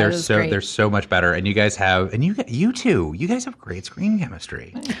 Yeah, it they're was so great. they're so much better, and you guys have you two guys have great screen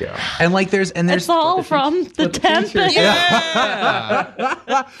chemistry. Thank you. And there's It's all from the Tempest.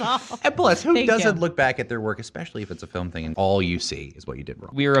 and plus, who Thank doesn't you. look back at their work, especially if it's a film thing, and all you see is what you did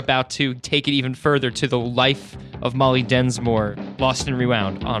wrong. We are about to take it even further to the life of Molly Densmore, Lost and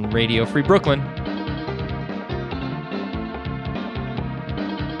Rewound on Radio Free Brooklyn.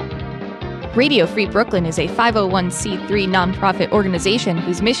 Radio Free Brooklyn is a 501c3 nonprofit organization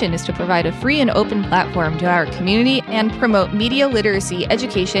whose mission is to provide a free and open platform to our community and promote media literacy,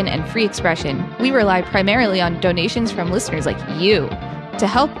 education, and free expression. We rely primarily on donations from listeners like you. To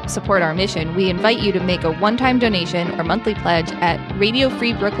help support our mission, we invite you to make a one-time donation or monthly pledge at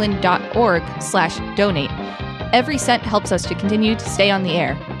radiofreebrooklyn.org/donate. Every cent helps us to continue to stay on the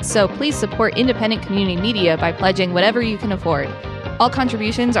air. So please support independent community media by pledging whatever you can afford. All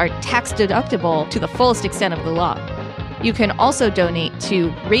contributions are tax deductible to the fullest extent of the law. You can also donate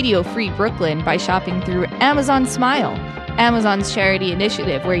to Radio Free Brooklyn by shopping through Amazon Smile, Amazon's charity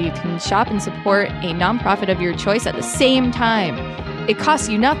initiative where you can shop and support a nonprofit of your choice at the same time. It costs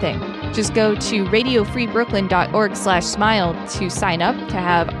you nothing. Just go to radiofreebrooklyn.org/smile to sign up to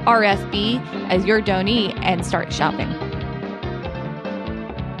have RFB as your donee and start shopping.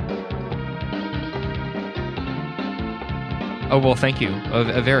 Oh, well, thank you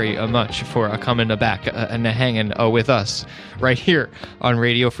very much for coming back and hanging with us right here on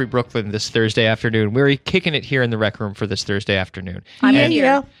Radio Free Brooklyn this Thursday afternoon. We're kicking it here in the rec room for this Thursday afternoon. I'm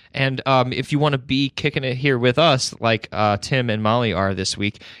here. And if you want to be kicking it here with us, like Tim and Molly are this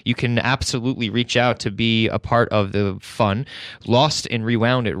week, you can absolutely reach out to be a part of the fun. Lost and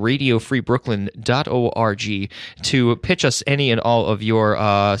Rewound at radiofreebrooklyn.org to pitch us any and all of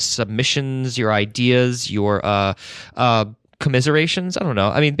your submissions, your ideas, your commiserations. I don't know.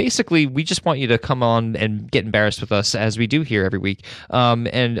 I mean, basically, we just want you to come on and get embarrassed with us as we do here every week.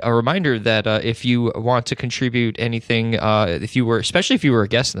 And a reminder that if you want to contribute anything, especially if you were a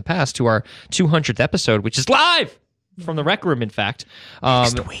guest in the past to our 200th episode, which is live from the rec room, in fact.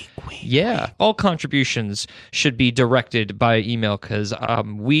 Next week. All contributions should be directed by email because I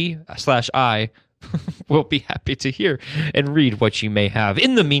will be happy to hear and read what you may have.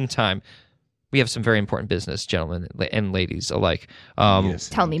 In the meantime, we have some very important business, gentlemen and ladies alike. Yes,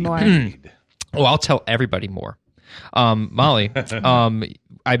 Tell me more. Well, I'll tell everybody more. Molly,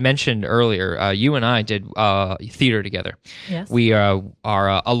 I mentioned earlier, you and I did theater together. Yes. We are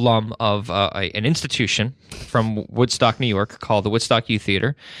alum of an institution from Woodstock, New York, called the Woodstock Youth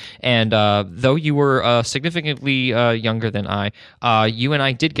Theater. And though you were significantly younger than I, you and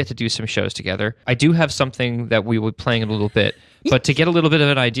I did get to do some shows together. I do have something that we will be playing in a little bit. But to get a little bit of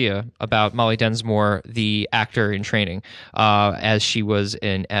an idea about Molly Densmore, the actor in training, as she was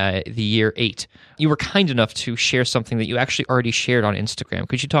in the year 8, you were kind enough to share something that you actually already shared on Instagram.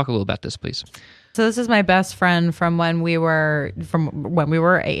 Could you talk a little about this, please? So this is my best friend from when we were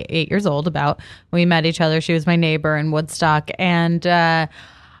 8 years old. About when we met each other. She was my neighbor in Woodstock, and I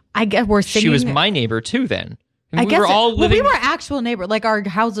guess we're singing. She was my neighbor too. Then. I guess we were all living. we were actual neighbors. Like our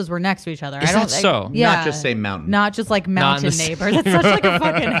houses were next to each other. Is that so? Yeah, Not just same mountain. Not just like mountain neighbors. It's such like a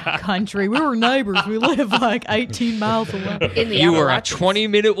fucking country. We were neighbors. We live like 18 miles away. In the You were a Appalachians.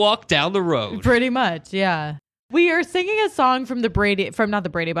 20-minute walk down the road. Pretty much, yeah. We are singing a song from not the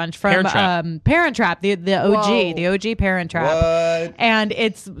Brady Bunch, from Parent Trap. the OG, the OG Parent Trap. What? And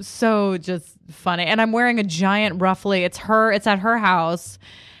it's so just funny. And I'm wearing a giant ruffly. It's at her house.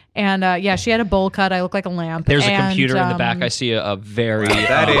 And she had a bowl cut. I look like a lamp. There's a And, computer in the back. I see a very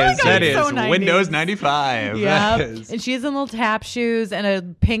That is so 90s. Windows 95. Yeah, That is. and she's in little tap shoes and a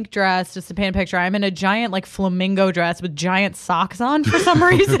pink dress, just to paint a picture. I'm in a giant like flamingo dress with giant socks on for some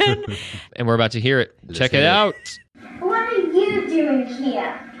reason. and we're about to hear it. Check it out. What are you doing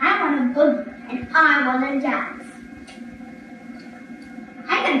here? I want to boogie and I want to dance.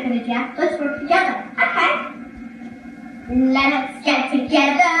 I'm gonna dance. Let's work together. Okay. Let's get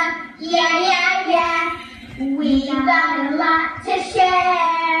together. Yeah. We got a lot to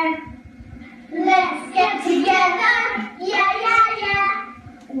share. Let's get together. Yeah.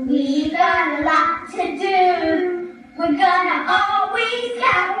 We got a lot to do. We're gonna always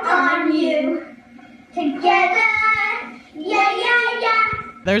count on you. Together. Yeah.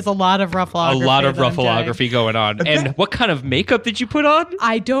 There's a lot of ruffleography. A lot of that I'm doing. ruffleography going on. And what kind of makeup did you put on?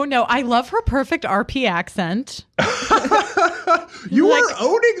 I don't know. I love her perfect RP accent. You are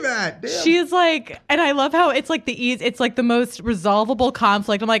owning that. Damn. She's like, and I love how it's like it's like the most resolvable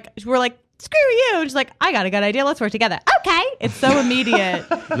conflict. We're like, screw you. And she's like, I got a good idea. Let's work together. Okay. It's so immediate.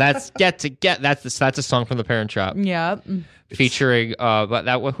 Let's get together. That's a song from The Parent Trap. Yeah. Featuring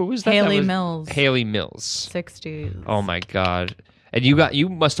who was that? Haley That was Mills. Haley Mills. 60s. Oh my God. And you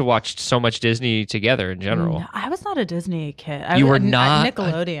must have watched so much Disney together in general. No, I was not a Disney kid. You were not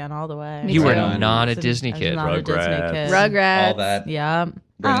Nickelodeon all the way. You were too. not a Disney I was kid. not a Disney kid. Rugrats. All that. Yeah.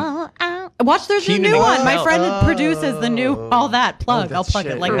 Watch, there's a new one. My friend produces the new all that plug. I'll plug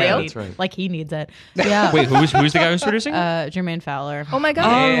it like For they real? need, like he needs it. Yeah. Wait, who's the guy who's producing? Jermaine Fowler. Oh my god. Oh,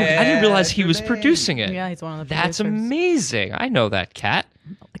 I didn't realize he was producing it. Yeah, he's one of the That's producers. amazing. I know that cat.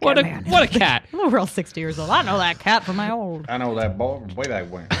 What What a cat. We're all 60 years old. I know that cat from my old. I know that boy from way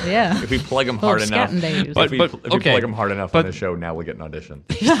back when. Yeah. If we plug him hard enough, scatting days. But- if we okay. plug him hard enough on the show, now we'll get an audition.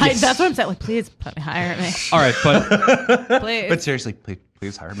 That's what I'm saying. Like, please hire me. All right, but Please. But seriously,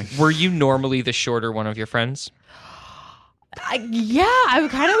 please hire me. were you normally the shorter one of your friends? I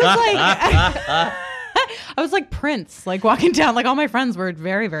kind of was like, I was like Prince, like walking down. Like all my friends were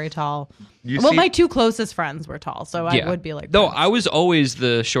very, very tall. My two closest friends were tall, so I would be like. No, Prince. I was always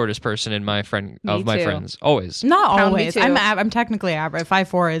the shortest person in my friend of my too. friends. Always. Not Found me always. too. I'm technically average.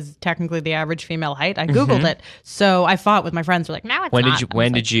 5'4" is technically the average female height. I googled it, so I fought with my friends. Were like, no, it's When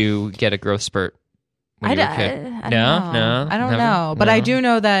not. did you get a growth spurt? When you were a kid? I don't No? know. I don't Never? know, but I No. do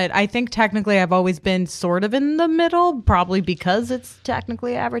know that I think technically I've always been sort of in the middle, probably because it's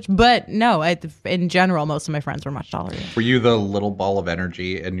technically average. But no, in general, most of my friends were much taller. Were you the little ball of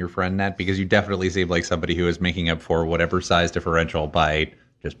energy in your friend net? Because you definitely seem like somebody who is making up for whatever size differential by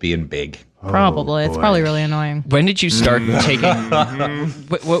just being big. Probably. It's probably really annoying. When did you start taking?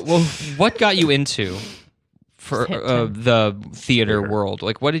 What got you into for the theater world?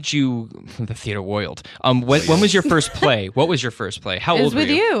 Like, what did you? The theater world. When was your first play? What was your first play? How It was old were with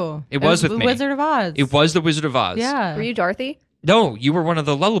you. It was with me. Wizard of Oz. It was the Wizard of Oz. Yeah. Were you Dorothy? No, you were one of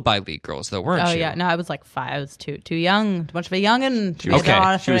the Lullaby League girls, though, weren't Oh you? yeah. No, I was like 5. I was too young. Too much of a youngin'. to be Okay.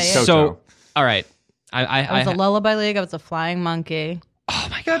 Dorothy. She was so- So, all right. I was a Lullaby League. I was a flying monkey. Oh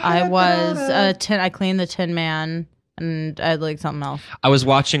my god! I was a tin. I cleaned the Tin Man, and I had like something else. I was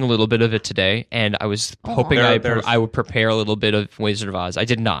watching a little bit of it today, and I was hoping I would prepare a little bit of Wizard of Oz. I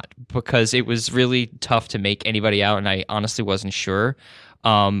did not, because it was really tough to make anybody out, and I honestly wasn't sure.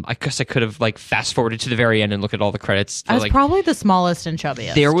 I guess I could have like fast forwarded to the very end and look at all the credits. I was Like, probably the smallest and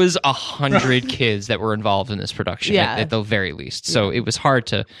chubbiest. there was 100 kids that were involved in this production at the very least. So it was hard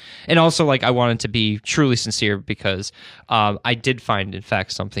to, and also like I wanted to be truly sincere, because I did find in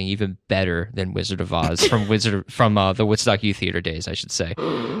fact something even better than Wizard of Oz from the Woodstock Youth Theater days, I should say.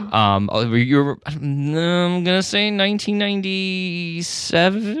 I'm gonna say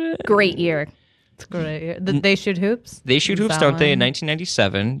 1997. Great year. It's great. They shoot hoops. They shoot hoops, don't they? In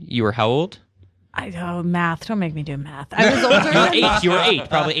 1997. You were how old? Math. Don't make me do math. I was older. You were 8,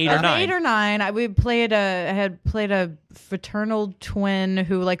 probably 8 or 9. 8 or 9. I had played a fraternal twin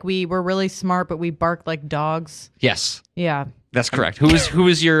who like we were really smart, but we barked like dogs. Yes, Yeah. that's correct. Who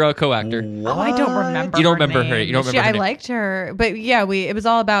was your co-actor? Oh, I don't remember. You don't her remember her- name. you don't remember her I name. liked her, but yeah, it was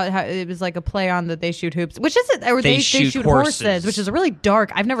all about how it was like a play on that they shoot hoops, which isn't, or they shoot horses, which is a really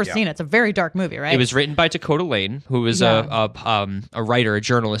dark. I've never seen it. It's a very dark movie, right? It was written by Dakota Lane, who was a writer, a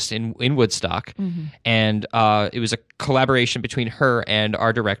journalist in Woodstock, and it was a collaboration between her and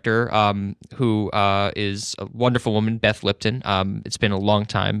our director, who is a wonderful woman, Beth Lipton. It's been a long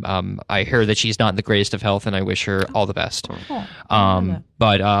time. I hear that she's not in the greatest of health, and I wish her all the best.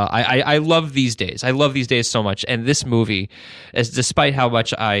 But I love these days. I love these days so much. And this movie, despite how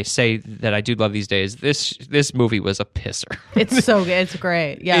much I say that I do love these days, this movie was a pisser. It's so good. It's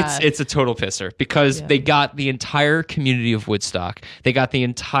great. Yeah. It's a total pisser because they got the entire community of Woodstock. They got the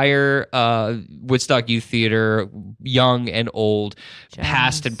entire Woodstock Youth Theater, young and old,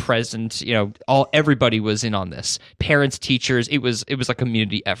 past and present. Everybody was in on this. Parents, teachers. It was a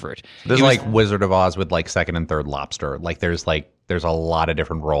community effort. There's like Wizard of Oz with like second and third lobster. There's a lot of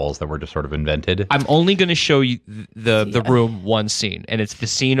different roles that were just sort of invented. I'm only going to show you the room one scene, and it's the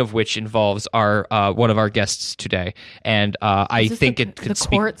scene of which involves our one of our guests today. And I think it could the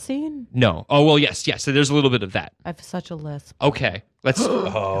court scene. No. Oh well, yes. So there's a little bit of that. I have such a lisp. Okay, let's.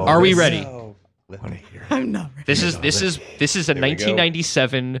 Are we ready? I'm not ready. This is a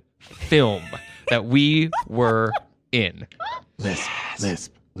 1997 film that we were in. Lisp.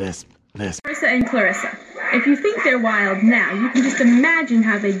 Clarissa and Clarissa. If you think they're wild now, you can just imagine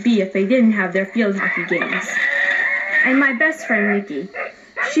how they'd be if they didn't have their field hockey games. And my best friend, Nikki.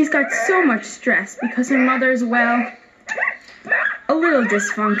 She's got so much stress because her mother's, well, a little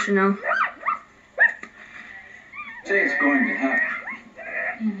dysfunctional. Say it's going to happen.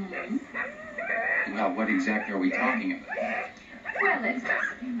 Mm-hmm. Well, what exactly are we talking about? Well, it's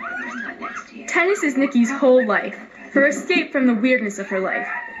next year. Tennis is Nikki's whole life, her escape from the weirdness of her life.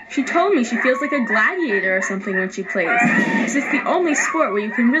 She told me she feels like a gladiator or something when she plays, because it's the only sport where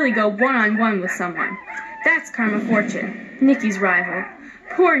you can really go one-on-one with someone. That's Karma Fortune, Nikki's rival.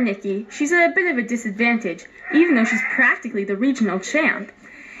 Poor Nikki, she's at a bit of a disadvantage, even though she's practically the regional champ.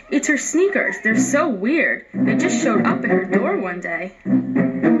 It's her sneakers, they're so weird. They just showed up at her door one day.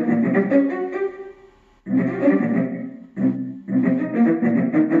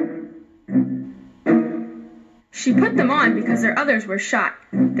 She put them on because her others were shot.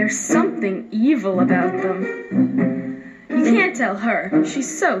 There's something evil about them. You can't tell her.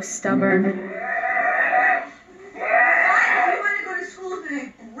 She's so stubborn. I want to go to school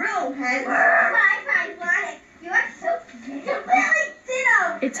today. Real heads. Fine. You are so really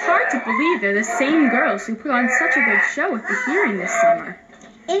ditto. It's hard to believe they're the same girls who put on such a good show at the hearing this summer.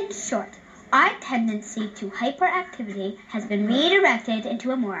 In short, our tendency to hyperactivity has been redirected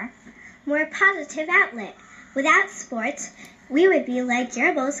into a more positive outlet. Without sports, we would be like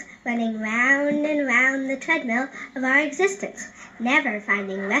gerbils running round and round the treadmill of our existence, never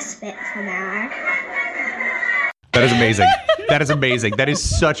finding respite from our... That is amazing. That is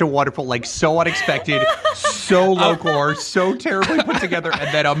such a wonderful, so unexpected, so low core, so terribly put together,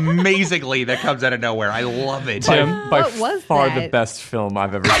 and then amazingly that comes out of nowhere. I love it. By far the best film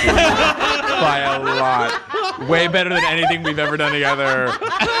I've ever seen. By a lot. Way better than anything we've ever done together.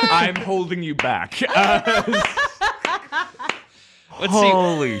 I'm holding you back. Let's see.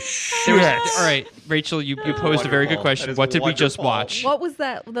 Holy shit. All right, Rachel, you posed a very good question. What did we just watch? What was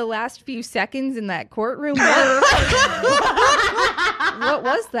that? The last few seconds in that courtroom? What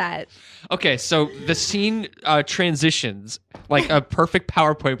was that? Okay, so the scene transitions like a perfect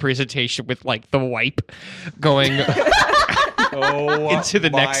PowerPoint presentation with the wipe going into the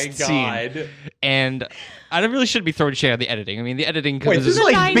next scene. And I really shouldn't be throwing shade on the editing. I mean, the editing... Wait, this is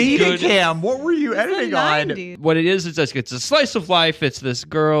like Betacam. What were you editing on? What it is it's a slice of life. It's this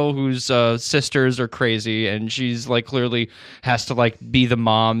girl whose sisters are crazy, and she's clearly has to be the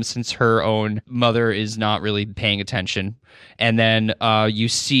mom since her own mother is not really paying attention. And then you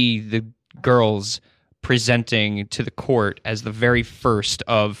see the girls presenting to the court as the very first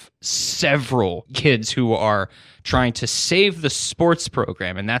of several kids who are trying to save the sports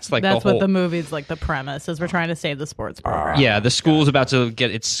program, and that's the whole... what the movie's the premise is. We're trying to save the sports program. Yeah, the school's about to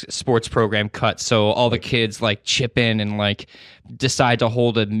get its sports program cut, so all the kids chip in and decide to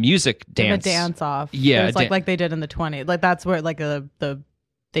hold a music dance. A dance off. Yeah, it's like they did in the 20s. That's where the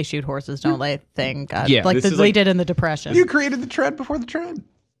they shoot horses, don't they thing got. Yeah, they did in the Depression. You created the trend before the trend.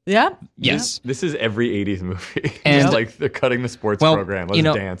 Yeah. Yes. Yeah. This is every 80s movie. And they're cutting the sports program.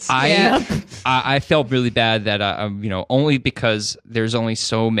 Let's dance. I felt really bad that only because there's only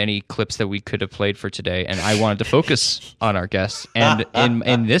so many clips that we could have played for today, and I wanted to focus on our guests. And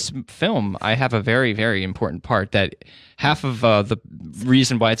in this film, I have a very, very important part that half of the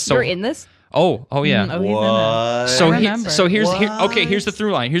reason why it's so... You're in this? Oh yeah. What? Here's the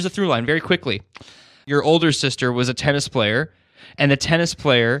through line. Here's the through line very quickly. Your older sister was a tennis player, and the tennis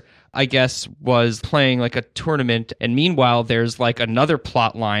player I guess, was playing like a tournament, and meanwhile there's like another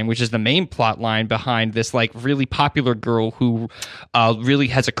plot line, which is the main plot line behind this like really popular girl who really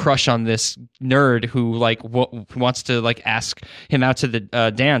has a crush on this nerd who like wants to like ask him out to the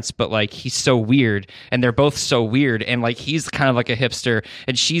dance, but like he's so weird, and they're both so weird, and like he's kind of like a hipster,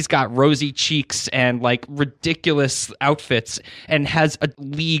 and she's got rosy cheeks and like ridiculous outfits, and has a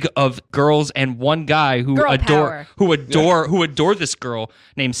league of girls and one guy who adore this girl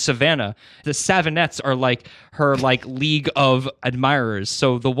named Savannah. The Savanets are like her like league of admirers.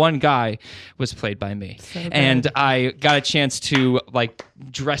 So the one guy was played by me, and I got a chance to like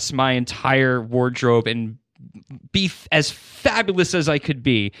dress my entire wardrobe and be as fabulous as I could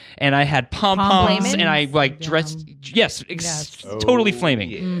be, and I had pom-poms, and I like dressed totally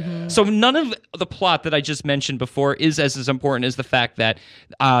flaming. Mm-hmm. So none of the plot that I just mentioned before is as important as the fact that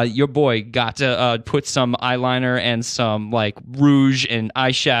your boy got to put some eyeliner and some like rouge and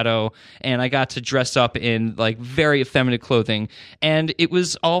eyeshadow, and I got to dress up in like very effeminate clothing, and it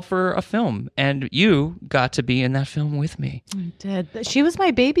was all for a film, and you got to be in that film with me. I did. She was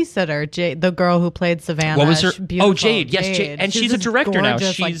my babysitter, Jade, the girl who played Savannah. What was her? Beautiful. Oh, Jade. Yes, Jade. And she's a director gorgeous,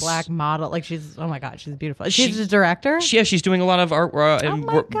 now. She's like black model. Like she's, oh my God, she's beautiful. She's a director? She's doing a lot of art and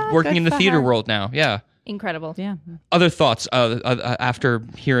working in the theater world now. Yeah. Incredible. Yeah. Other thoughts after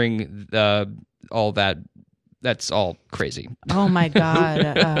hearing all that? That's all crazy. Oh my God.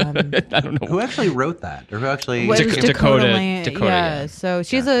 I don't know. Who actually wrote that? Or who actually... Dakota. Yeah. So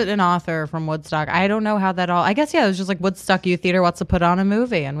she's an author from Woodstock. I don't know how that all... I guess, yeah, it was just like Woodstock Youth Theater wants to put on a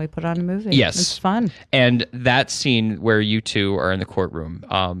movie, and we put on a movie. Yes. It's fun. And that scene where you two are in the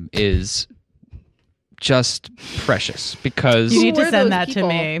courtroom is just precious, because you need to send that to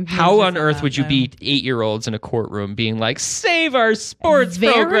me. How on earth would you be 8-year-olds in a courtroom being like, save our sports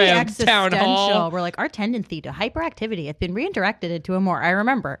program, town hall? We're like, our tendency to hyperactivity has been redirected into a more... I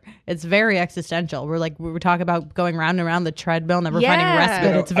remember. It's very existential. We're like, we were talking about going round and around the treadmill, never finding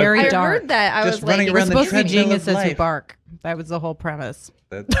respite. It's very dark. I heard that. I was like, we're supposed to be geniuses who bark. That was the whole premise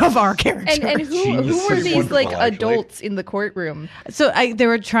of our character. And who were these like adults in the courtroom? So they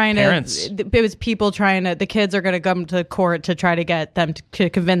were trying Parents. to. It was people trying to. The kids are going to come to court to try to get them to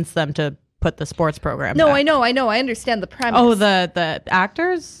convince them to put the sports program. No, back. I know. I understand the premise. Oh, the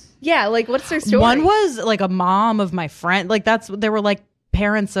actors. Yeah, like what's their story? One was like a mom of my friend. Like they were like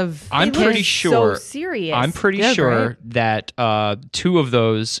parents of. I'm pretty sure. So serious. I'm pretty sure that 2 of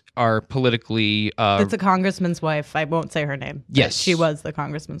those are politically. It's a congressman's wife. I won't say her name. Yes, she was the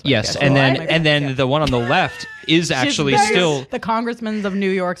congressman's wife. Yes, and then the one on the left is actually still the congressman of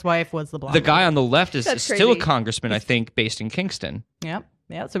New York's wife was the blonde. The guy on the left is That's still a crazy. congressman, I think, based in Kingston. Yep.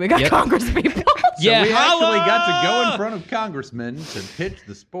 Yeah, so we got Congress people. Yeah, so we actually got to go in front of congressmen to pitch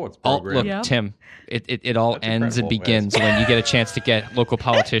the sports program. Look, Tim, it all ends and begins when you get a chance to get local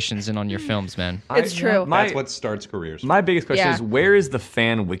politicians in on your films, man. It's true. That's what starts careers. My biggest question is, where is the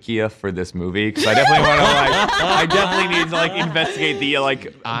fan wikia for this movie? Because I definitely want to I definitely need to like investigate the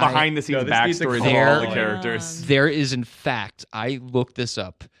behind the scenes backstories of all the characters. There is, in fact, I looked this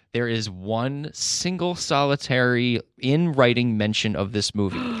up. There is one single solitary in writing mention of this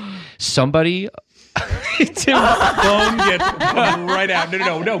movie. Somebody Tim phone gets right out.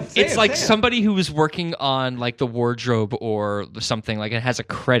 No. It's like somebody who was working on like the wardrobe or something, like it has a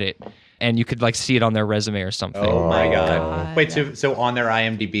credit, and you could like see it on their resume or something. Oh my God. Wait, so on their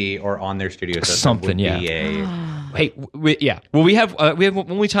IMDb or on their studio system something, would be Hey, Well, we have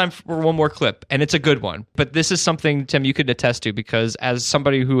only time for one more clip, and it's a good one. But this is something, Tim, you could attest to, because as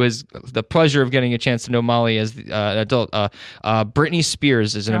somebody who has the pleasure of getting a chance to know Molly as an adult, Britney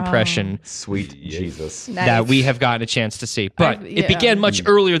Spears is an impression. Sweet Jesus. That we have gotten a chance to see. But it began much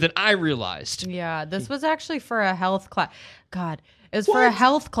earlier than I realized. Yeah, this was actually for a health class. God, it was for a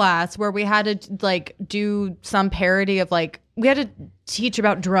health class where we had to like do some parody of like, we had to teach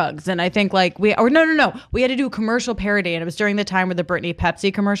about drugs, and I think like we had to do a commercial parody, and it was during the time where the Britney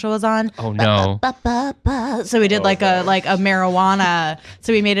Pepsi commercial was on. Oh no! So we did like a marijuana.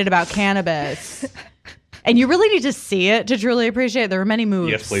 So we made it about cannabis. And you really need to see it to truly appreciate it. There were many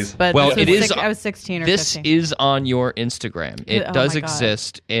moves. Yes, please. But well, it is. I was 16 or this 15. Is on your Instagram. It does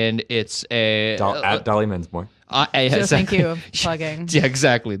exist, and it's at Dolly Densmore. Thank you. Plugging. Yeah,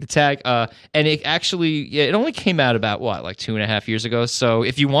 exactly. The tag. And it actually, it only came out about what, like 2.5 years ago. So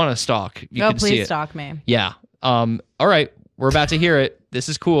if you want to stalk, you can see it. Please stalk me. Yeah. All right. We're about to hear it. This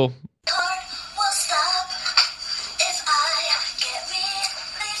is cool.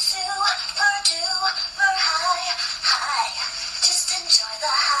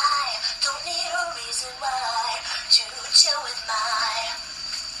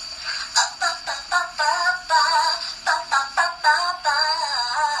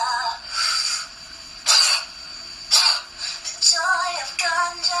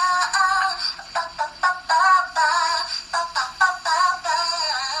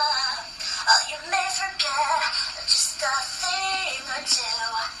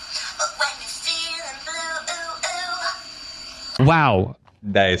 Wow.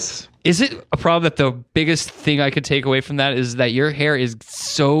 Nice. Is it a problem that the biggest thing I could take away from that is that your hair is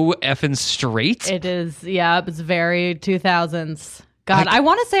so effing straight? It is. Yeah, it's very 2000s. God, I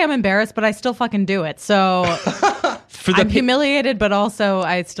want to say I'm embarrassed, but I still fucking do it. So I'm humiliated, but also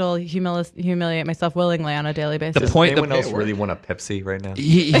I still humiliate myself willingly on a daily basis. Does anyone else really want a Pepsi right now?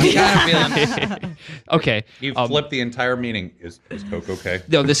 Okay. You flipped the entire meaning. Is Coke okay?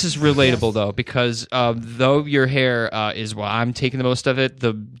 No, this is relatable though, because though your hair is I'm taking the most of it,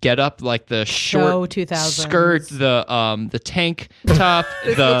 the get up, like the short 2000s. skirt, the tank top,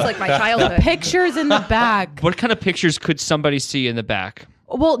 This looks like my childhood. The pictures in the back. What kind of pictures could somebody see in the back?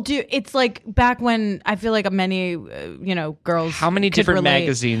 Well, it's like back when I feel like many, girls. How many could different relate.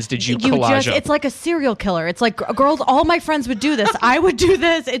 magazines did you collage up? It's like a serial killer. It's like girls. All my friends would do this. I would do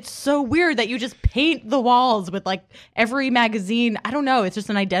this. It's so weird that you just paint the walls with like every magazine. I don't know. It's just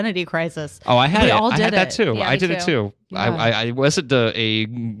an identity crisis. Oh, I had we it. all I did had that it. too. Yeah, I me did it too. Yeah. I wasn't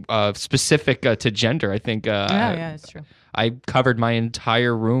a specific to gender. I think. Yeah, it's true. I covered my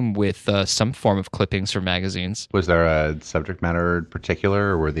entire room with some form of clippings from magazines. Was there a subject matter in particular,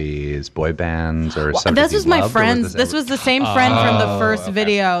 or were these boy bands or something? This was my friend's. This was the same friend from the first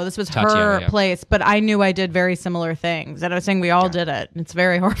video. This was Tatiana, her yeah. place, but I knew I did very similar things, and I was saying we all did it. It's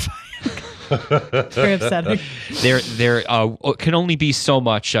very horrifying. Very upsetting. There can only be so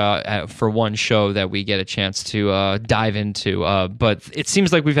much for one show that we get a chance to dive into. But it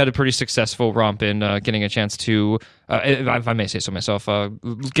seems like we've had a pretty successful romp in getting a chance to, if I may say so myself,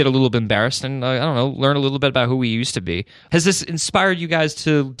 get a little bit embarrassed and, I don't know, learn a little bit about who we used to be. Has this inspired you guys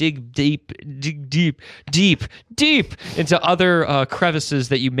to dig deep into other crevices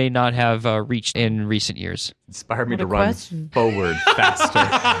that you may not have reached in recent years? Inspired me to run forward faster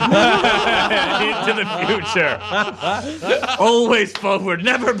into the future. Always forward,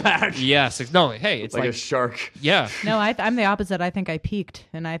 never back. Yes. No, hey, it's like a shark. Yeah. No, I'm the opposite. I think I peaked,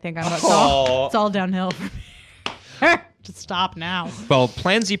 and I think it's all downhill for me. Just stop now. Well,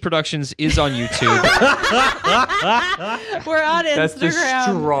 Plan Z Productions is on YouTube. We're on Instagram. That's the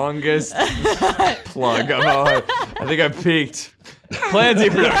strongest plug of all. I think I peaked. Plan Z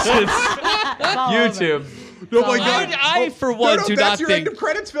Productions. YouTube. Oh my God! I for one do not that's your think end of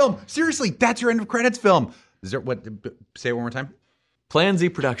credits film. Seriously, that's your end of credits film. Is there what? Say it one more time. Plan Z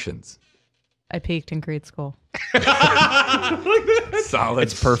Productions. I peaked in grade school. Solid.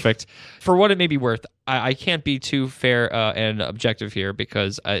 it's perfect. For what it may be worth, I can't be too fair and objective here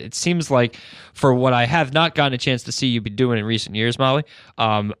because it seems like for what I have not gotten a chance to see you be doing in recent years, Molly,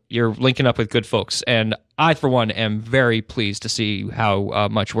 you're linking up with good folks. And I, for one, am very pleased to see how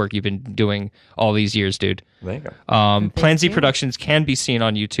much work you've been doing all these years, dude. There you go. Plan Z Productions can be seen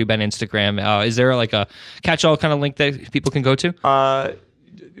on YouTube and Instagram. Is there like a catch-all kind of link that people can go to?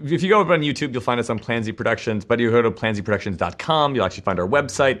 If you go up on YouTube, you'll find us on Plan Z Productions. But if you go to planzproductions.com, you'll actually find our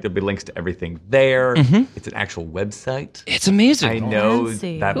website. There'll be links to everything there. Mm-hmm. It's an actual website. It's amazing. I know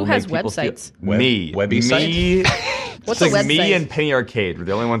Fancy. that Who will has make people websites? Me. Webby site? Me. What's It's a like website? me and Penny Arcade. We're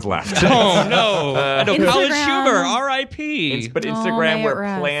the only ones left. Oh, no. I know College Instagram. Humor, R.I.P. But may Instagram, it we're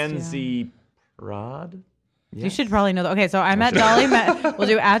rest, Plan yeah. Z Prod. You should probably know that. Okay, so I'm at Dolly. We'll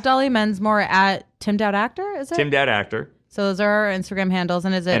do at Dolly Mensmore at Tim Dowd Actor. Is it Tim Dowd Actor. So those are our Instagram handles,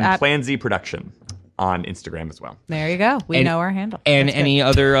 and is it And at Plan Z Production on Instagram as well. There you go. We know our handle. And That's any good.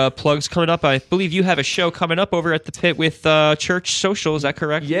 other plugs coming up? I believe you have a show coming up over at the Pit with Church Social. Is that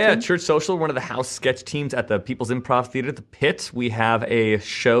correct? Yeah, Tim? Church Social, one of the house sketch teams at the People's Improv Theater at the Pit. We have a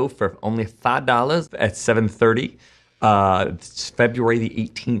show for only $5 at 7:30. It's February the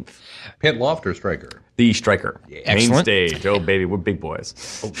 18th. Pit Loft or Striker? The Striker. Main Excellent. stage. Oh, baby, we're big boys.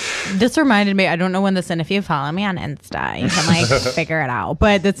 This reminded me. I don't know when this, and if you follow me on Insta, you can like figure it out.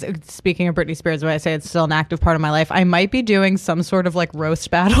 But that's speaking of Britney Spears. When I say it's still an active part of my life, I might be doing some sort of like roast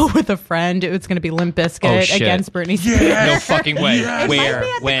battle with a friend. It's going to be Limp Bizkit against Britney Spears. No fucking way. It Where?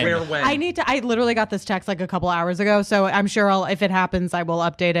 might be at When? I need to. I literally got this text like a couple hours ago, so I'm sure if it happens, I will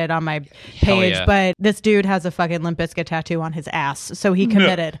update it on my page. yeah. But this dude has a fucking Limp Bizkit tattoo on his ass, so he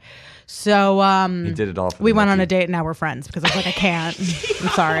committed. So He did it all for we the went on a Mickey. date, and now we're friends because I was like, I can't. I'm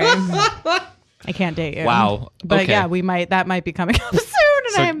sorry. I can't date you. Wow. But Okay. yeah, that might be coming up soon,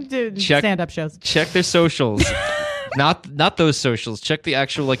 and So I'm doing check- stand-up shows. Check their socials. Not those socials. Check the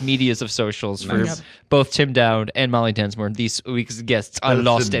actual like medias of socials for both Tim Dowd and Molly Densmore, these week's guests on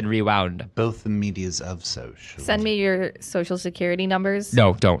Lost and Rewound. Both the medias of social. Send me your social security numbers.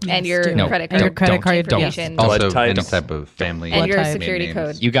 No, don't. And your do. credit And card, your credit card information. Don't. Also, Blood types. any type of family And your Blood type. security names.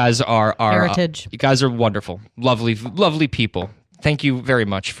 code. You guys are Heritage. you guys are wonderful, lovely people. Thank you very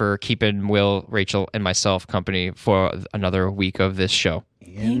much for keeping Will, Rachel, and myself company for another week of this show.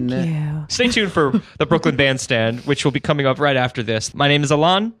 Thank you. Stay tuned for the Brooklyn Bandstand, which will be coming up right after this. My name is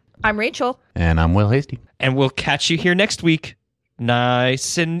Elann. I'm Rachel. And I'm Will Hasty. And we'll catch you here next week.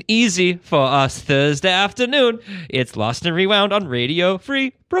 Nice and easy for us Thursday afternoon. It's Lost and Rewound on Radio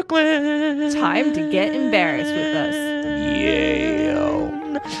Free Brooklyn. Time to get embarrassed with us.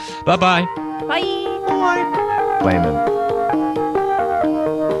 Yeah. Bye-bye. Bye. Bye. Flamin'.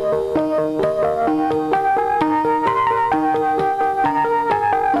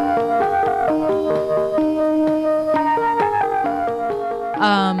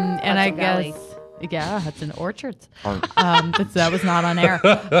 And I guess, yeah, Hudson Orchards. That was not on air.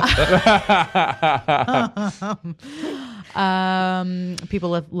 People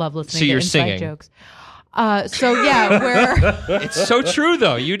love listening So to you're inside singing. jokes. So yeah, we're It's so true,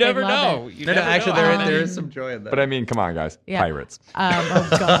 though. You never know. it. You never Actually, know. there is some joy in that. But I mean, come on, guys. Yeah. Pirates. oh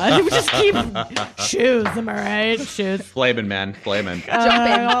god, we just keep shoes. Am I right? Shoes. Flamin', man. Flamin'.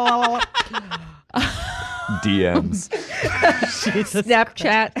 DMs.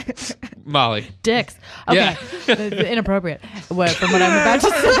 Snapchat. Molly. Dicks. Okay, inappropriate. From what I'm about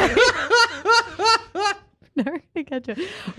to say. Never gonna get to it.